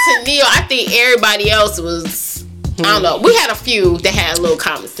 And Tennille. I think everybody else was, I don't know. We had a few that had a little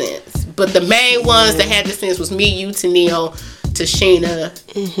common sense. But the main ones that had the sense was me, you, Tennille, Sheena,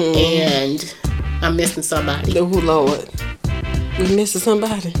 and I'm missing somebody. Oh, Lord. We missing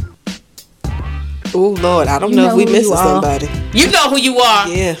somebody. Oh, Lord. I don't know if we missing somebody. You know who you are.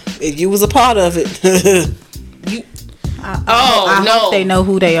 Yeah. If you was a part of it. I hope they know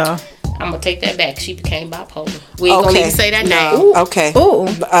who they are. I'm going to take that back. She became bipolar. We ain't going to even say that name. Okay. Ooh.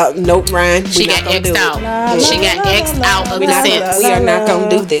 Nope, Ryan. She got X'd out. She got X'd out of the sense. We are not going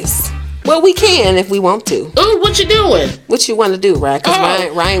to do this. Well, we can if we want to. Ooh, what you doing? What you want to do, right? Because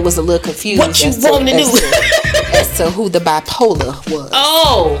Ryan was a little confused. What you want to do? As to who the bipolar was.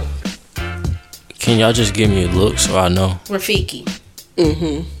 Oh. Can y'all just give me a look so I know? Rafiki.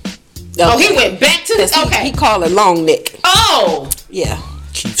 Okay. Oh, he went back to this. Okay. He called it long neck. Oh. Yeah.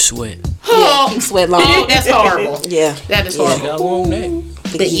 Keith Sweat. Oh. Keith Sweat long neck. That's horrible. Yeah. That is He horrible. got a long neck.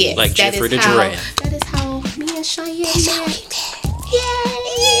 But yes, Like that Jeffrey is the how. Giraffe. That is how me and Cheyenne met.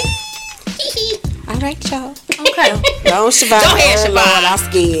 Yay. All right, y'all. Okay. Don't Shabbat. Go ahead, Oh, Shabbat. Lord, I'm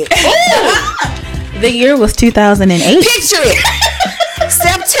scared. The year was 2008. Picture it.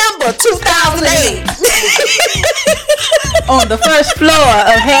 September 2008. On the first floor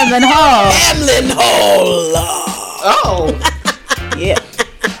of Hamlin Hall. Hamlin Hall. Oh. Yeah.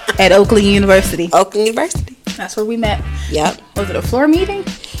 At Oakland University. Oakland University. That's where we met. Yep. Was it a floor meeting?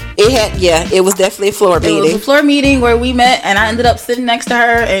 It was definitely a floor meeting. It was a floor meeting where we met, and I ended up sitting next to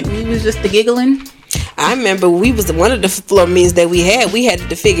her, and we was just giggling. I remember we was one of the floor meetings that we had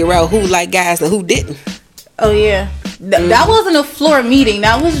to figure out who liked guys and who didn't. Oh yeah, that wasn't a floor meeting.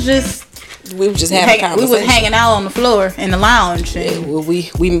 That was just we were just having a conversation. We was hanging out on the floor in the lounge. And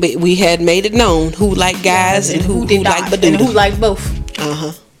we had made it known who liked guys and who liked Baduda. And who liked both.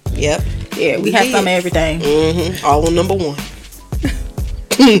 Yep. Yeah, we had some of everything. All on number one.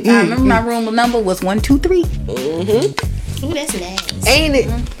 I remember my room number was 123. Ooh, that's nasty. Ain't it?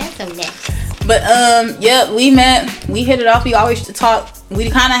 That's so nasty. But yeah, we met. We hit it off. We always talk. We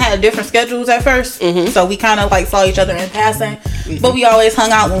kind of had different schedules at first, so we kind of like saw each other in passing. But we always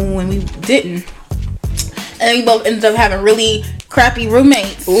hung out when we didn't. And we both ended up having really crappy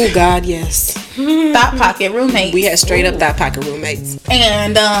roommates. Oh God, yes. Thought pocket roommates. We had straight up thought pocket roommates.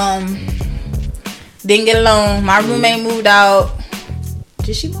 And didn't get along. My roommate moved out.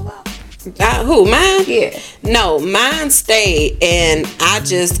 Did she move out? Who, mine? Yeah. No, mine stayed, and I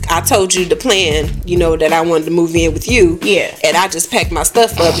told you the plan, that I wanted to move in with you. Yeah. And I just packed my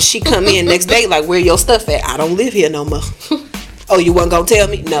stuff up, and she come in next day like, where your stuff at? I don't live here no more. Oh, you wasn't gonna tell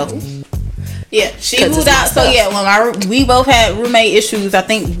me? No. Yeah, she moved out. So yeah, when we both had roommate issues. I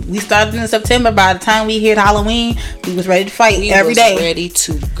think we started in September. By the time we hit Halloween, we was ready to fight every day. Ready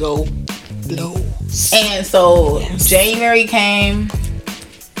to go blow. And so January came.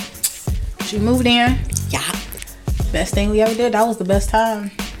 She moved in. Yeah. Best thing we ever did. That was the best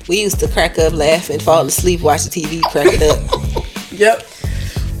time. We used to crack up, laugh, and fall asleep, watch the TV, crack it up. Yep.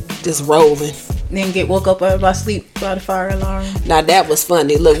 Just rolling. Then get woke up out of my sleep by the fire alarm. Now that was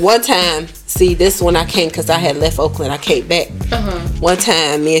funny. Look, one time, see, this one I came because I had left Oakland. I came back. One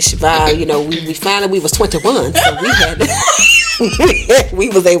time, me and Shavon, we finally, we was 21, so we had, we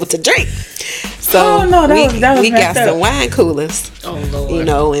was able to drink. So we got some wine coolers. Oh Lord.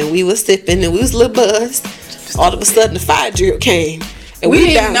 And we was sipping and we was a little buzzed. All of a sudden, the fire drill came, and we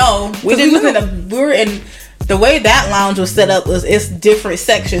didn't know. We were in. The way that lounge was set up was it's different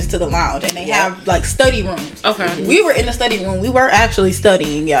sections to the lounge, and they have like study rooms. Okay. We were in the study room. We were actually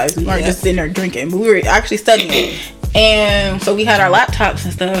studying, guys. We weren't just sitting there drinking, but we were actually studying. And so we had our laptops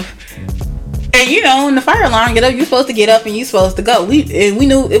and stuff. And in the fire alarm, you're supposed to get up and you're supposed to go. We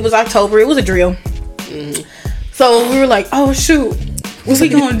knew it was October. It was a drill. So we were like, oh shoot, what we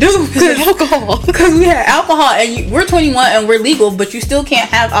gonna do? Because we had alcohol, and we're 21 and we're legal, but you still can't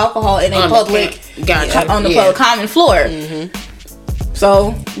have alcohol in a public on the common floor.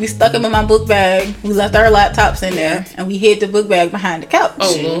 So we stuck them in my book bag. We left our laptops in there, and we hid the book bag behind the couch.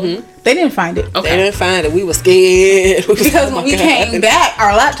 They didn't find it. They didn't find it. We were scared because when we came back,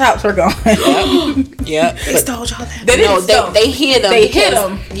 our laptops were gone. Yep. They stole y'all that. They hid them. They hid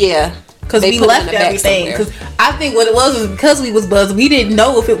them. Yeah. Because we left everything. Because I think what it was because we was buzzed. We didn't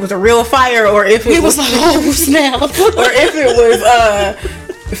know if it was a real fire or if it was like, oh snap, or if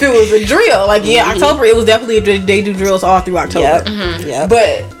it was a drill. Like October, it was definitely a drill. They do drills all through October. Yep.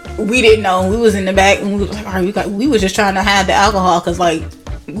 But we didn't know. We was in the back and we was like, all right, we was just trying to hide the alcohol because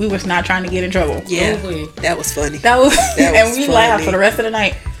we was not trying to get in trouble. Yeah, that was funny. And we laughed for the rest of the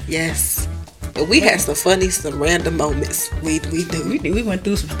night. Yes. But we had some random moments. We do. We went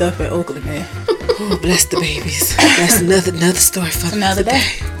through some stuff at Oakland, man. Oh, bless the babies. That's another story for another day.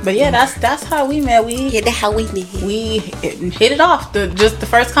 But yeah, that's how we met. We hit it off. Just the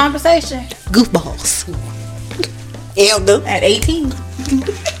first conversation. Goofballs. Elder at 18.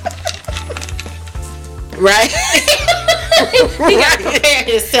 Right. He gotta prepare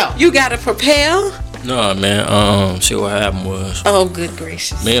himself. You gotta prepare. No, man. See what happened was. Oh, good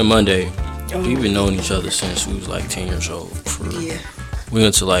gracious. Me and Monday. We've been knowing each other since we was like 10 years old. We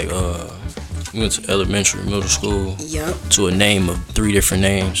went to elementary, middle school. Yep. To a name of 3 different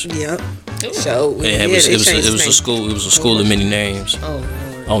names. Yep. So it was a school. It was a school of many names.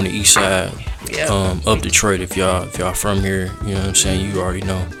 On the east side. Yep. Of Detroit. If y'all from here, you know what I'm saying. You already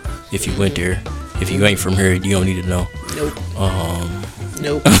know. If you went there. If you ain't from here, you don't need to know.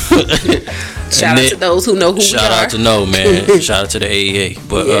 Nope. Shout out to those who know who we are. Shout out to man. Shout out to the AEA.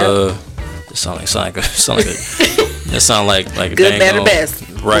 But it sound like a good, better, best.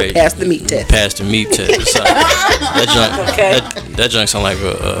 Right. Pass the meat test. That junk sound like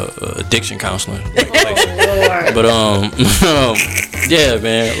a addiction counseling. But yeah,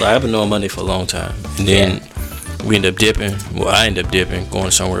 man. Like, I've been knowing Monday for a long time, and then we ended up dipping. Well, I ended up dipping,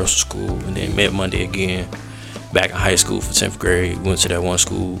 going somewhere else to school, and then met Monday again. Back in high school for 10th grade, went to that one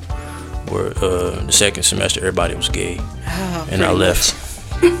school where the second semester everybody was gay, and I left.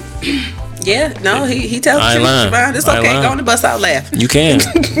 Yeah, no, he tells the truth. It's okay. Go on the bus out, laugh. You can.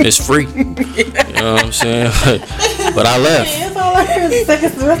 It's free. You know what I'm saying? But I left.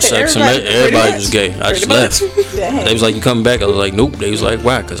 Everybody was gay. I just left. They was like, "You coming back?" I was like, "Nope." They was like,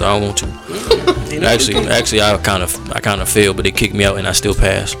 "Why?" Because I don't want to. Actually, I kind of failed, but they kicked me out, and I still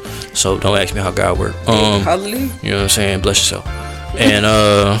passed. So don't ask me how God worked. You know what I'm saying? Bless yourself. And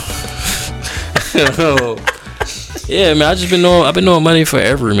yeah, man, I've been knowing Money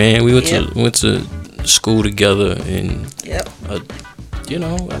forever, man. We went to school together, and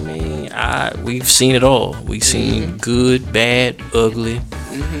we've seen it all. We've seen good, bad, ugly,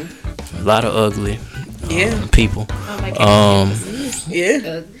 a lot of ugly people.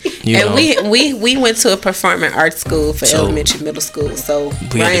 And we went to a performing arts school for elementary, middle school. So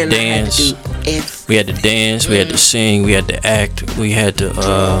we had to dance. We had to dance. We had to sing. We had to act. We had to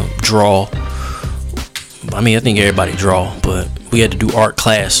draw. I mean, I think everybody draw, but we had to do art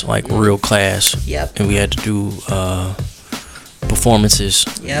class, like real class. Yep. And we had to do performances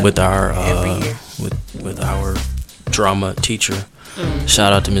with our with our drama teacher.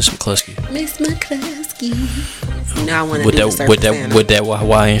 Shout out to Miss McCluskey. Miss McCluskey. You know I want to with do that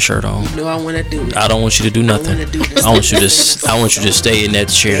Hawaiian shirt on. You know I want to do it. I don't want you to do nothing. I want you to stay in that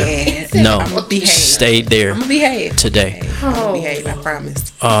chair. Yeah. No, I'm gonna behave. Stay there. I'm gonna behave today. I'm gonna behave. I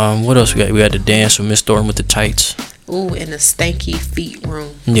promise. What else we got? We had to dance with Miss Thornton with the tights. Ooh, in the stanky feet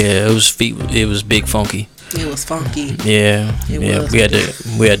room. Yeah, it was feet. It was big funky. It was funky. Yeah,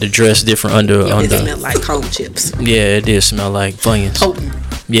 we had to dress different under. It smelled like cone chips. Yeah, it did smell like Funyuns. Potent.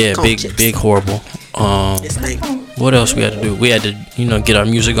 Yeah, cone big chips. big horrible. It stank. What else we had to do? We had to get our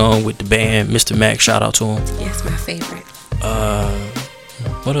music on with the band. Mr. Mac, shout out to him. Yes, my favorite.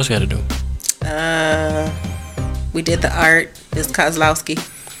 What else we had to do? We did the art. Miss Kozlowski.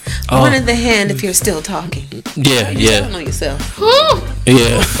 One in the hand if you're still talking. Yeah. You telling on yourself.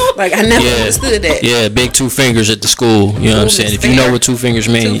 Yeah. Like I never understood that. Yeah, big 2 fingers at the school. You know what I'm saying? If you know what 2 fingers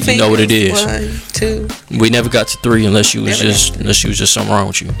mean, you know what it is. 1, 2. We never got to 3 unless you was just something wrong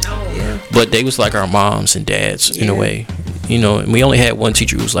with you. Yeah. But they was like our moms and dads in a way. And we only had one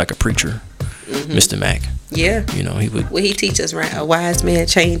teacher who was like a preacher, Mr. Mac. Yeah. He would. Well, he teaches right. A wise man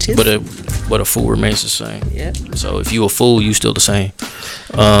changes. But a fool remains the same. Yep. So if you a fool, you still the same.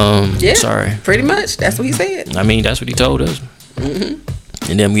 Yeah. Sorry. Pretty much. That's what he said. I mean, that's what he told us.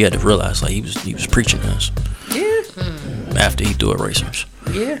 And then we had to realize like he was preaching to us. Yeah. After he threw erasers.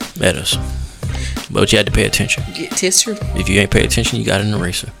 Yeah. At us. But you had to pay attention. It's true. If you ain't pay attention, you got an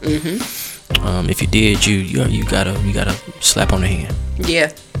eraser. If you did, you got a slap on the hand.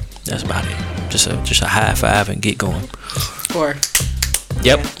 Yeah. That's about it. Just a high five and get going. Or.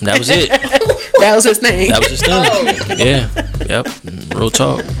 Yep, that was it. That was his name. That was his thing. Yeah. Yep. Real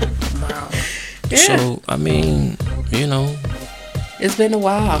talk. Wow. Yeah. So I mean, It's been a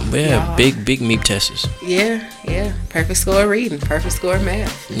while. Yeah, big meep tests. Yeah. Perfect score reading, perfect score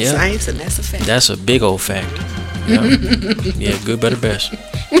math, science, and that's a fact. That's a big old fact. Yep. Yeah, good, better, best.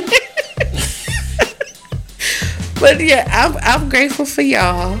 But yeah, I'm grateful for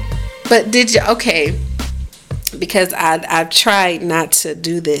y'all. But did you because I've tried not to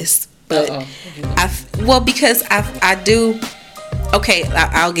do this, but because I do. Okay,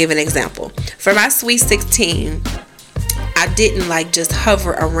 I'll give an example. For my Sweet 16, I didn't just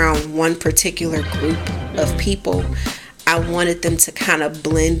hover around one particular group of people. I wanted them to kind of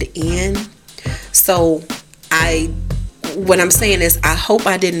blend in. So what I'm saying is I hope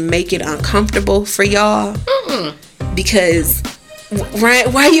I didn't make it uncomfortable for y'all. Because, right?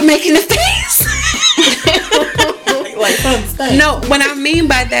 Why are you making the face? No, what I mean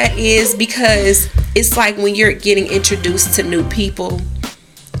by that is because it's like when you're getting introduced to new people,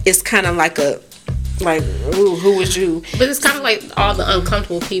 it's kind of ooh, who was you? But it's kind of like all the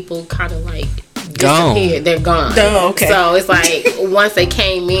uncomfortable people kind of gone. disappeared. They're gone. Oh, okay. So it's like once they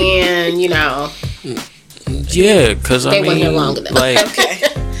came in, Yeah, because they weren't here long enough.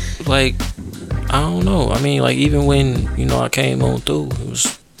 I don't know. I mean, even when I came on through,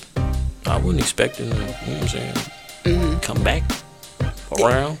 I wasn't expecting to, come back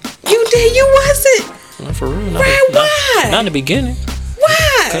around. You did. You wasn't. Not for real. Why? Not in the beginning.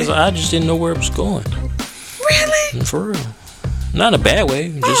 Why? Because I just didn't know where it was going. Really? For real. Not in a bad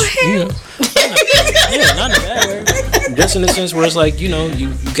way. Just not in a bad way. Just in the sense where it's you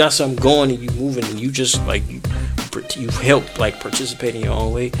got something going and you moving and you just you help participate in your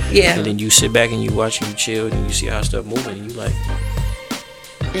own way. Yeah. And then you sit back and you watch and you chill and you see how stuff moving and you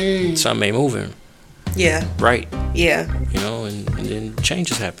something ain't moving. Yeah. Right. Yeah. And then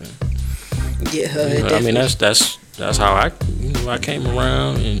changes happen. Yeah. I mean that's how I came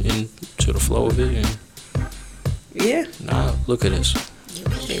around and to the flow of it and now look at us.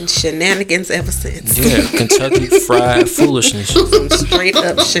 And shenanigans ever since. Yeah, Kentucky Fried Foolishness. Some straight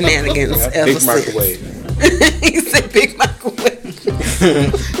up shenanigans ever big microwave. since. He said big microwave.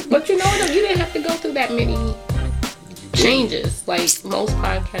 But you didn't have to go through that many changes. Like most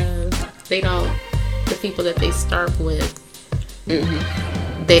podcasts, the people that they start with,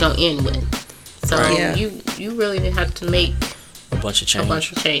 they don't end with. So you really didn't have to make a bunch of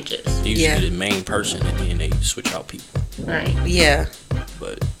changes. Usually the main person and then they switch out people. Right. Yeah.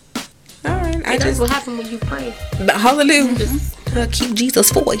 But all right. That's what happened when you pray. Hallelujah. Keep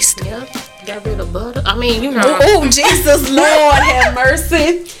Jesus voiced. Yeah. Got rid of butter. I mean, Oh, Jesus, Lord have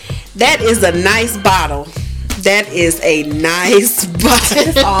mercy. That is a nice bottle. That is a nice box.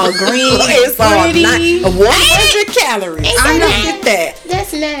 It's all green. It's all pretty. 100 calories. I not- look at that.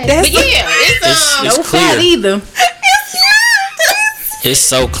 That's nice. That's But yeah, it's No clear. fat either. It's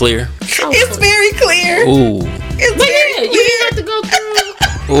so clear. It's very clear. Ooh. It's But very yeah, you clear. didn't have to go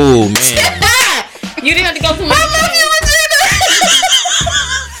through. Ooh, man. You didn't have to go through. I love you,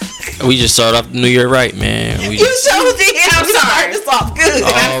 Regina. We just started off the New Year right, man. We You just sure did. I'm We sorry. started this off good.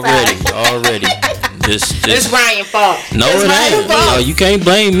 already. It's This. Ryan's fault. No, It's it Ryan's ain't. fault. No, you can't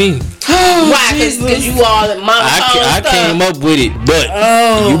blame me. Why? Because you all the mama I came up with it, but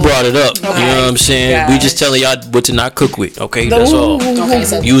you brought it up. You know what I'm saying? We just telling y'all what to not cook with. Okay, that's all. Okay,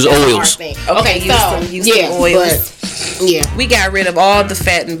 so Use that's oils. our thing. Okay, Okay, use so some oils. but yeah, We got rid of all the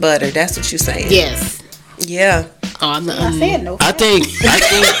fat and butter. That's what you're saying. yes. Yeah. Oh, I'm I said no. I think.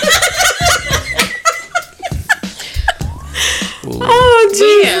 Oh,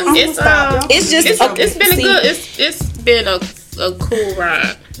 geez. yeah. It's just It's been a see, good. It's been a cool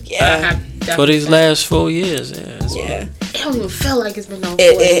ride. Yeah. For these last 4 years, yeah. Yeah. It don't even feel like it's been no.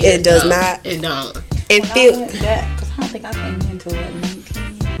 It does not. It don't. It I feel went back because I don't think I came into it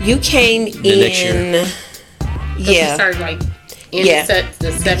 19. you came next year. in. We Yeah. started like in Yeah.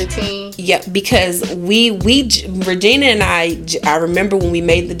 the 17. Yeah, because Regina and I remember when we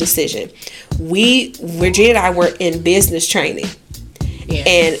made the decision. Regina and I were in business training. Yeah.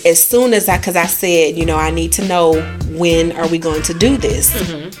 And as soon as because I said, I need to know when are we going to do this,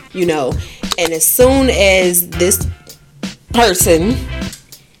 and as soon as this person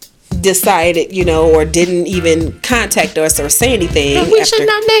decided, or didn't even contact us or say anything, we should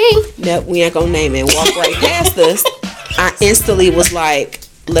not name. no, we ain't gonna name it, walk right past us, I instantly was like,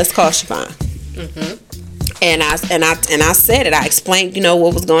 let's call Siobhan. And I said it. I explained,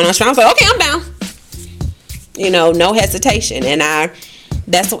 what was going on. Siobhan was like, okay, I'm down. No hesitation. And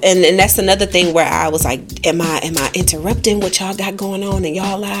that's another thing where I was like, am I interrupting what y'all got going on in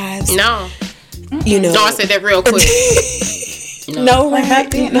y'all lives? No. No, I said that real quick. no, Like back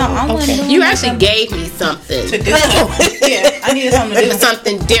right? then, no, I wasn't doing You that. actually gave me something. To do. Yeah, I needed something to It do. was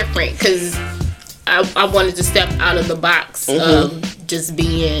something different because I wanted to step out of the box of just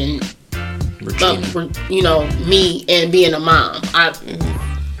being, Regina. me and being a mom. I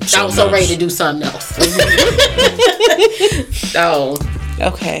was so ready to do something else. So,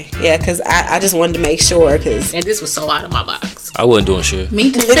 Okay, yeah, because I just wanted to make sure, because and this was so out of my box. I wasn't doing shit.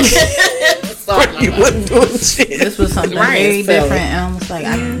 Me too. So out of my box. wasn't doing shit. This was something Right, very so- different, and I was like,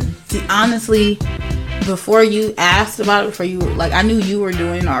 honestly, before you asked about it, I knew you were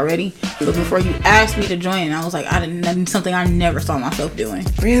doing it already, but before you asked me to join, I was like, that's something I never saw myself doing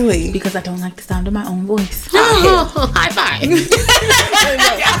Really? because I don't like the sound of my own voice. High five.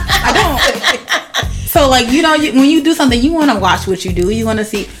 I don't. So when you do something, you want to watch what you do. You want to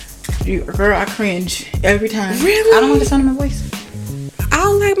see. Girl, I cringe every time. Really? I don't like the sound of my voice. I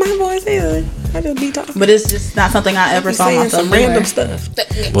don't like my voice either. I just be talking. But it's just not something I ever saw saying myself some doing. random stuff.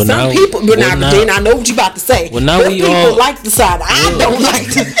 Well, Some people, but now, Regina, I know what you about to say. Well, now Some we people all- like the side. I don't like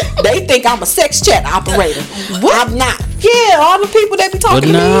the. They think I'm a sex chat operator. I'm not. Yeah, all the people that be talking to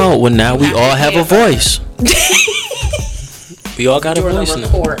me. Now we all have a voice. We all got a During the voice now.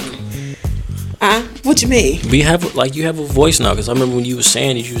 recording. What you mean? We have you have a voice now, because I remember when you was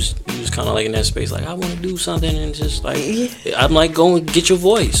saying it, you was kind of like in that space, like I want to do something, and just like I'm like, go and get your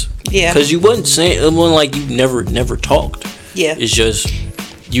voice. Yeah. Because you wasn't saying, it wasn't like you never talked. Yeah. It's just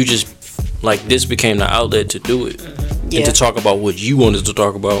you just like this became the outlet to do it Yeah. and to talk about what you wanted to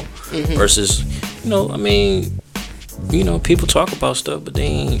talk about versus people talk about stuff, but they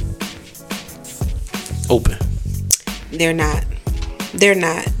ain't open. They're not. They're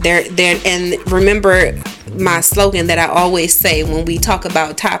and remember my slogan that I always say when we talk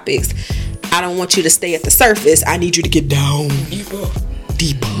about topics, I don't want you to stay at the surface. I need you to get down deeper.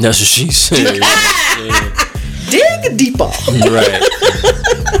 That's what she said. Dig deeper. Right.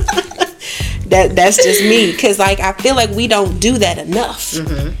 That's just me, because I feel like we don't do that enough.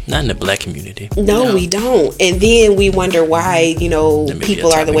 Not in the black community. No, we don't. And then we wonder why, maybe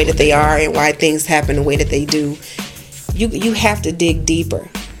people a are the way topic that they are and why things happen the way that they do. You have to dig deeper,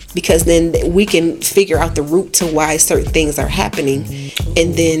 because then we can figure out the root to why certain things are happening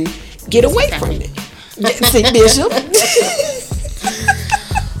and then get away from it. See, Bishop?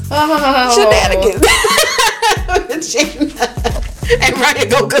 Shenanigans. And Ryan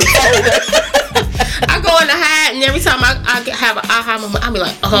go good. I go in the hide, and every time I have an aha moment, I'll be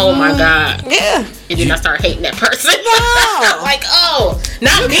like, oh my God. Yeah. And then I start hating that person. No. Like, oh,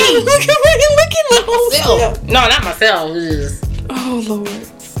 not me. Look at Myself. No, not myself. It's just, Oh, Lord.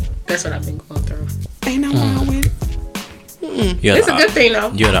 that's what I've been going through. Ain't no wrong with it. It's a good thing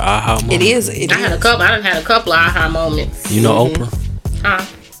though. You had an aha moment. It is. I had a couple. I done had a couple of aha moments. You know Oprah? Huh?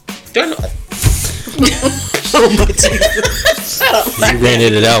 Don't know. Oh my Jesus. Shut up. You ran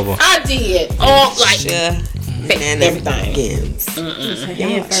into that one. I did. All like everything.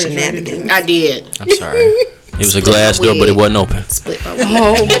 Shenanigans. I did. I'm sorry. It was a glass door, but it wasn't open. Split my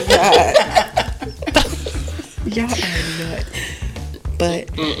Oh my God. Y'all are nuts. But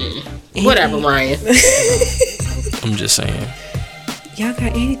whatever, Ryan. I'm just saying. Y'all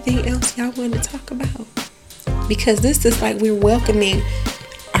got anything else y'all want to talk about? Because this is like we're welcoming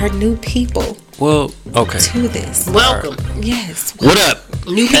our new people Well, okay. to this. Welcome. Yes. What up?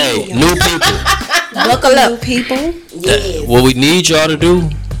 New Hey, people. new people. Buckle up, people. Yes. What we need y'all to do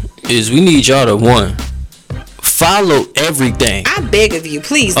is we need y'all to follow everything. I beg of you,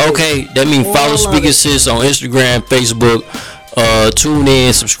 please. do. Okay, that means follow Speaker Sis on Instagram, Facebook. Tune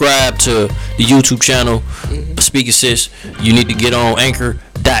in, subscribe to the YouTube channel, Speaker Sis. You need to get on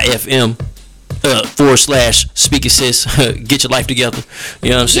anchor.fm / Speaker Sis. Get your life together. You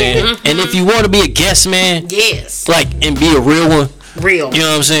know what I'm saying? And if you want to be a guest, man, Yes. like, and be a real one, Real. you know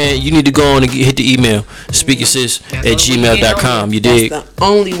what I'm saying? You need to go on and hit the email, speakersis@gmail.com. You dig? That's the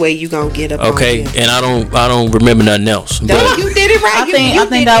only way you gonna get up. Okay, on here. and I don't remember nothing else. No, But you did it right. I think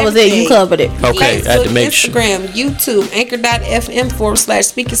did that was it. You everything. covered it. okay, I had to make sure. Instagram, YouTube, anchor.fm /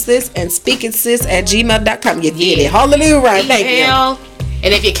 Speaking Sis and speakingsis@gmail.com. You did it. Hallelujah, right? Thank you. Email.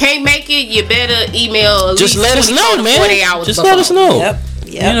 And if you can't make it, you better email at Just least let us 24 know, to 40 man. hours Just before. let us know. Yep.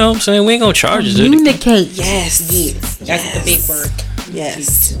 You know what I'm saying? We ain't gonna charge you. Communicate. Yes. That's the big word.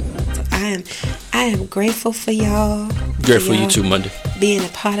 Yes. I am grateful for y'all. Grateful you too, Monday. Being a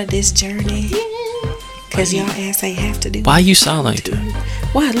part of this journey. Cause y'all ass ain't have to do. Why you sound like that?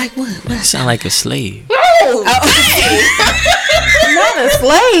 What? Like what? You sound like a slave. Not a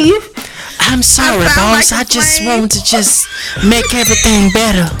slave. I'm sorry, sound boss. like a I just slave. want to just make everything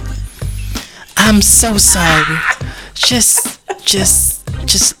better. I'm so sorry. Just,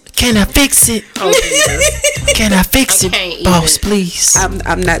 can I fix it? Oh, Jesus. Can I fix I it, can't boss, even. please?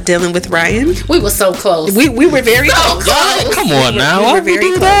 I'm not dealing with Ryan. We were so close. We were very close. close. Come on now, we why were would you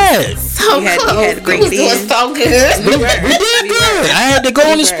very do close. that? So You had close. a great we was doing end. so good. We did good. I had to go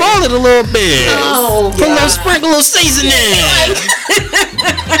on and spoil it a little bit. Oh, Put a little sprinkle of seasoning.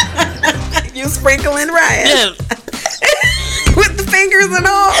 You sprinkling Ryan Yeah, with the fingers and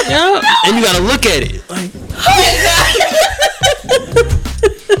all. yeah. And you gotta look at it. Like,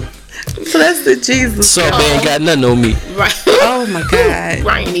 Bless the Jesus. so man, ain't got nothing on me. right. Oh my God.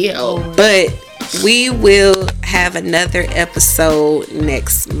 Ryan need help. But we will have another episode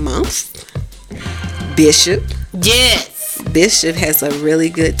next month. Bishop Yes. has a really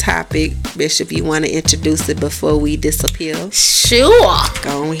good topic. Bishop, you want to introduce it before we disappear? Sure.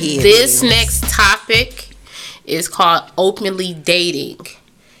 Go ahead. This Will. next topic is called openly dating.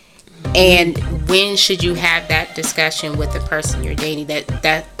 And when should you have that discussion with the person you're dating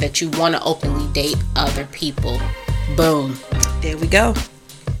that you want to openly date other people? Boom. There we go.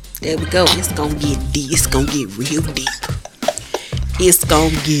 It's gonna get deep. It's gonna get real deep. It's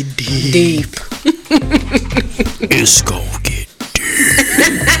gonna get deep. It's gonna get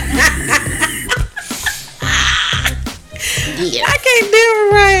Yeah. I can't do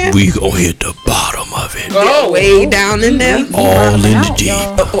it, Ryan. We gonna hit the bottom of it. Oh, Way down in there. All in the deep.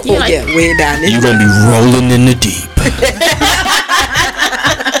 Oh, You like- yeah, way down in You there. gonna be rolling in the deep.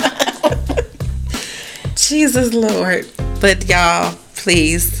 Jesus Lord. But y'all,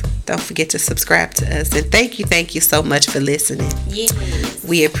 please don't forget to subscribe to us. And thank you so much for listening. yes.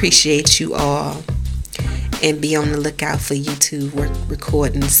 We appreciate you all. And be on the lookout for YouTube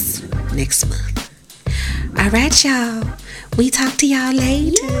recordings next month. All right, y'all. We talk to y'all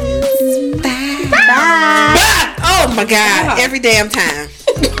later. Bye. Bye. Oh my God. Every damn time.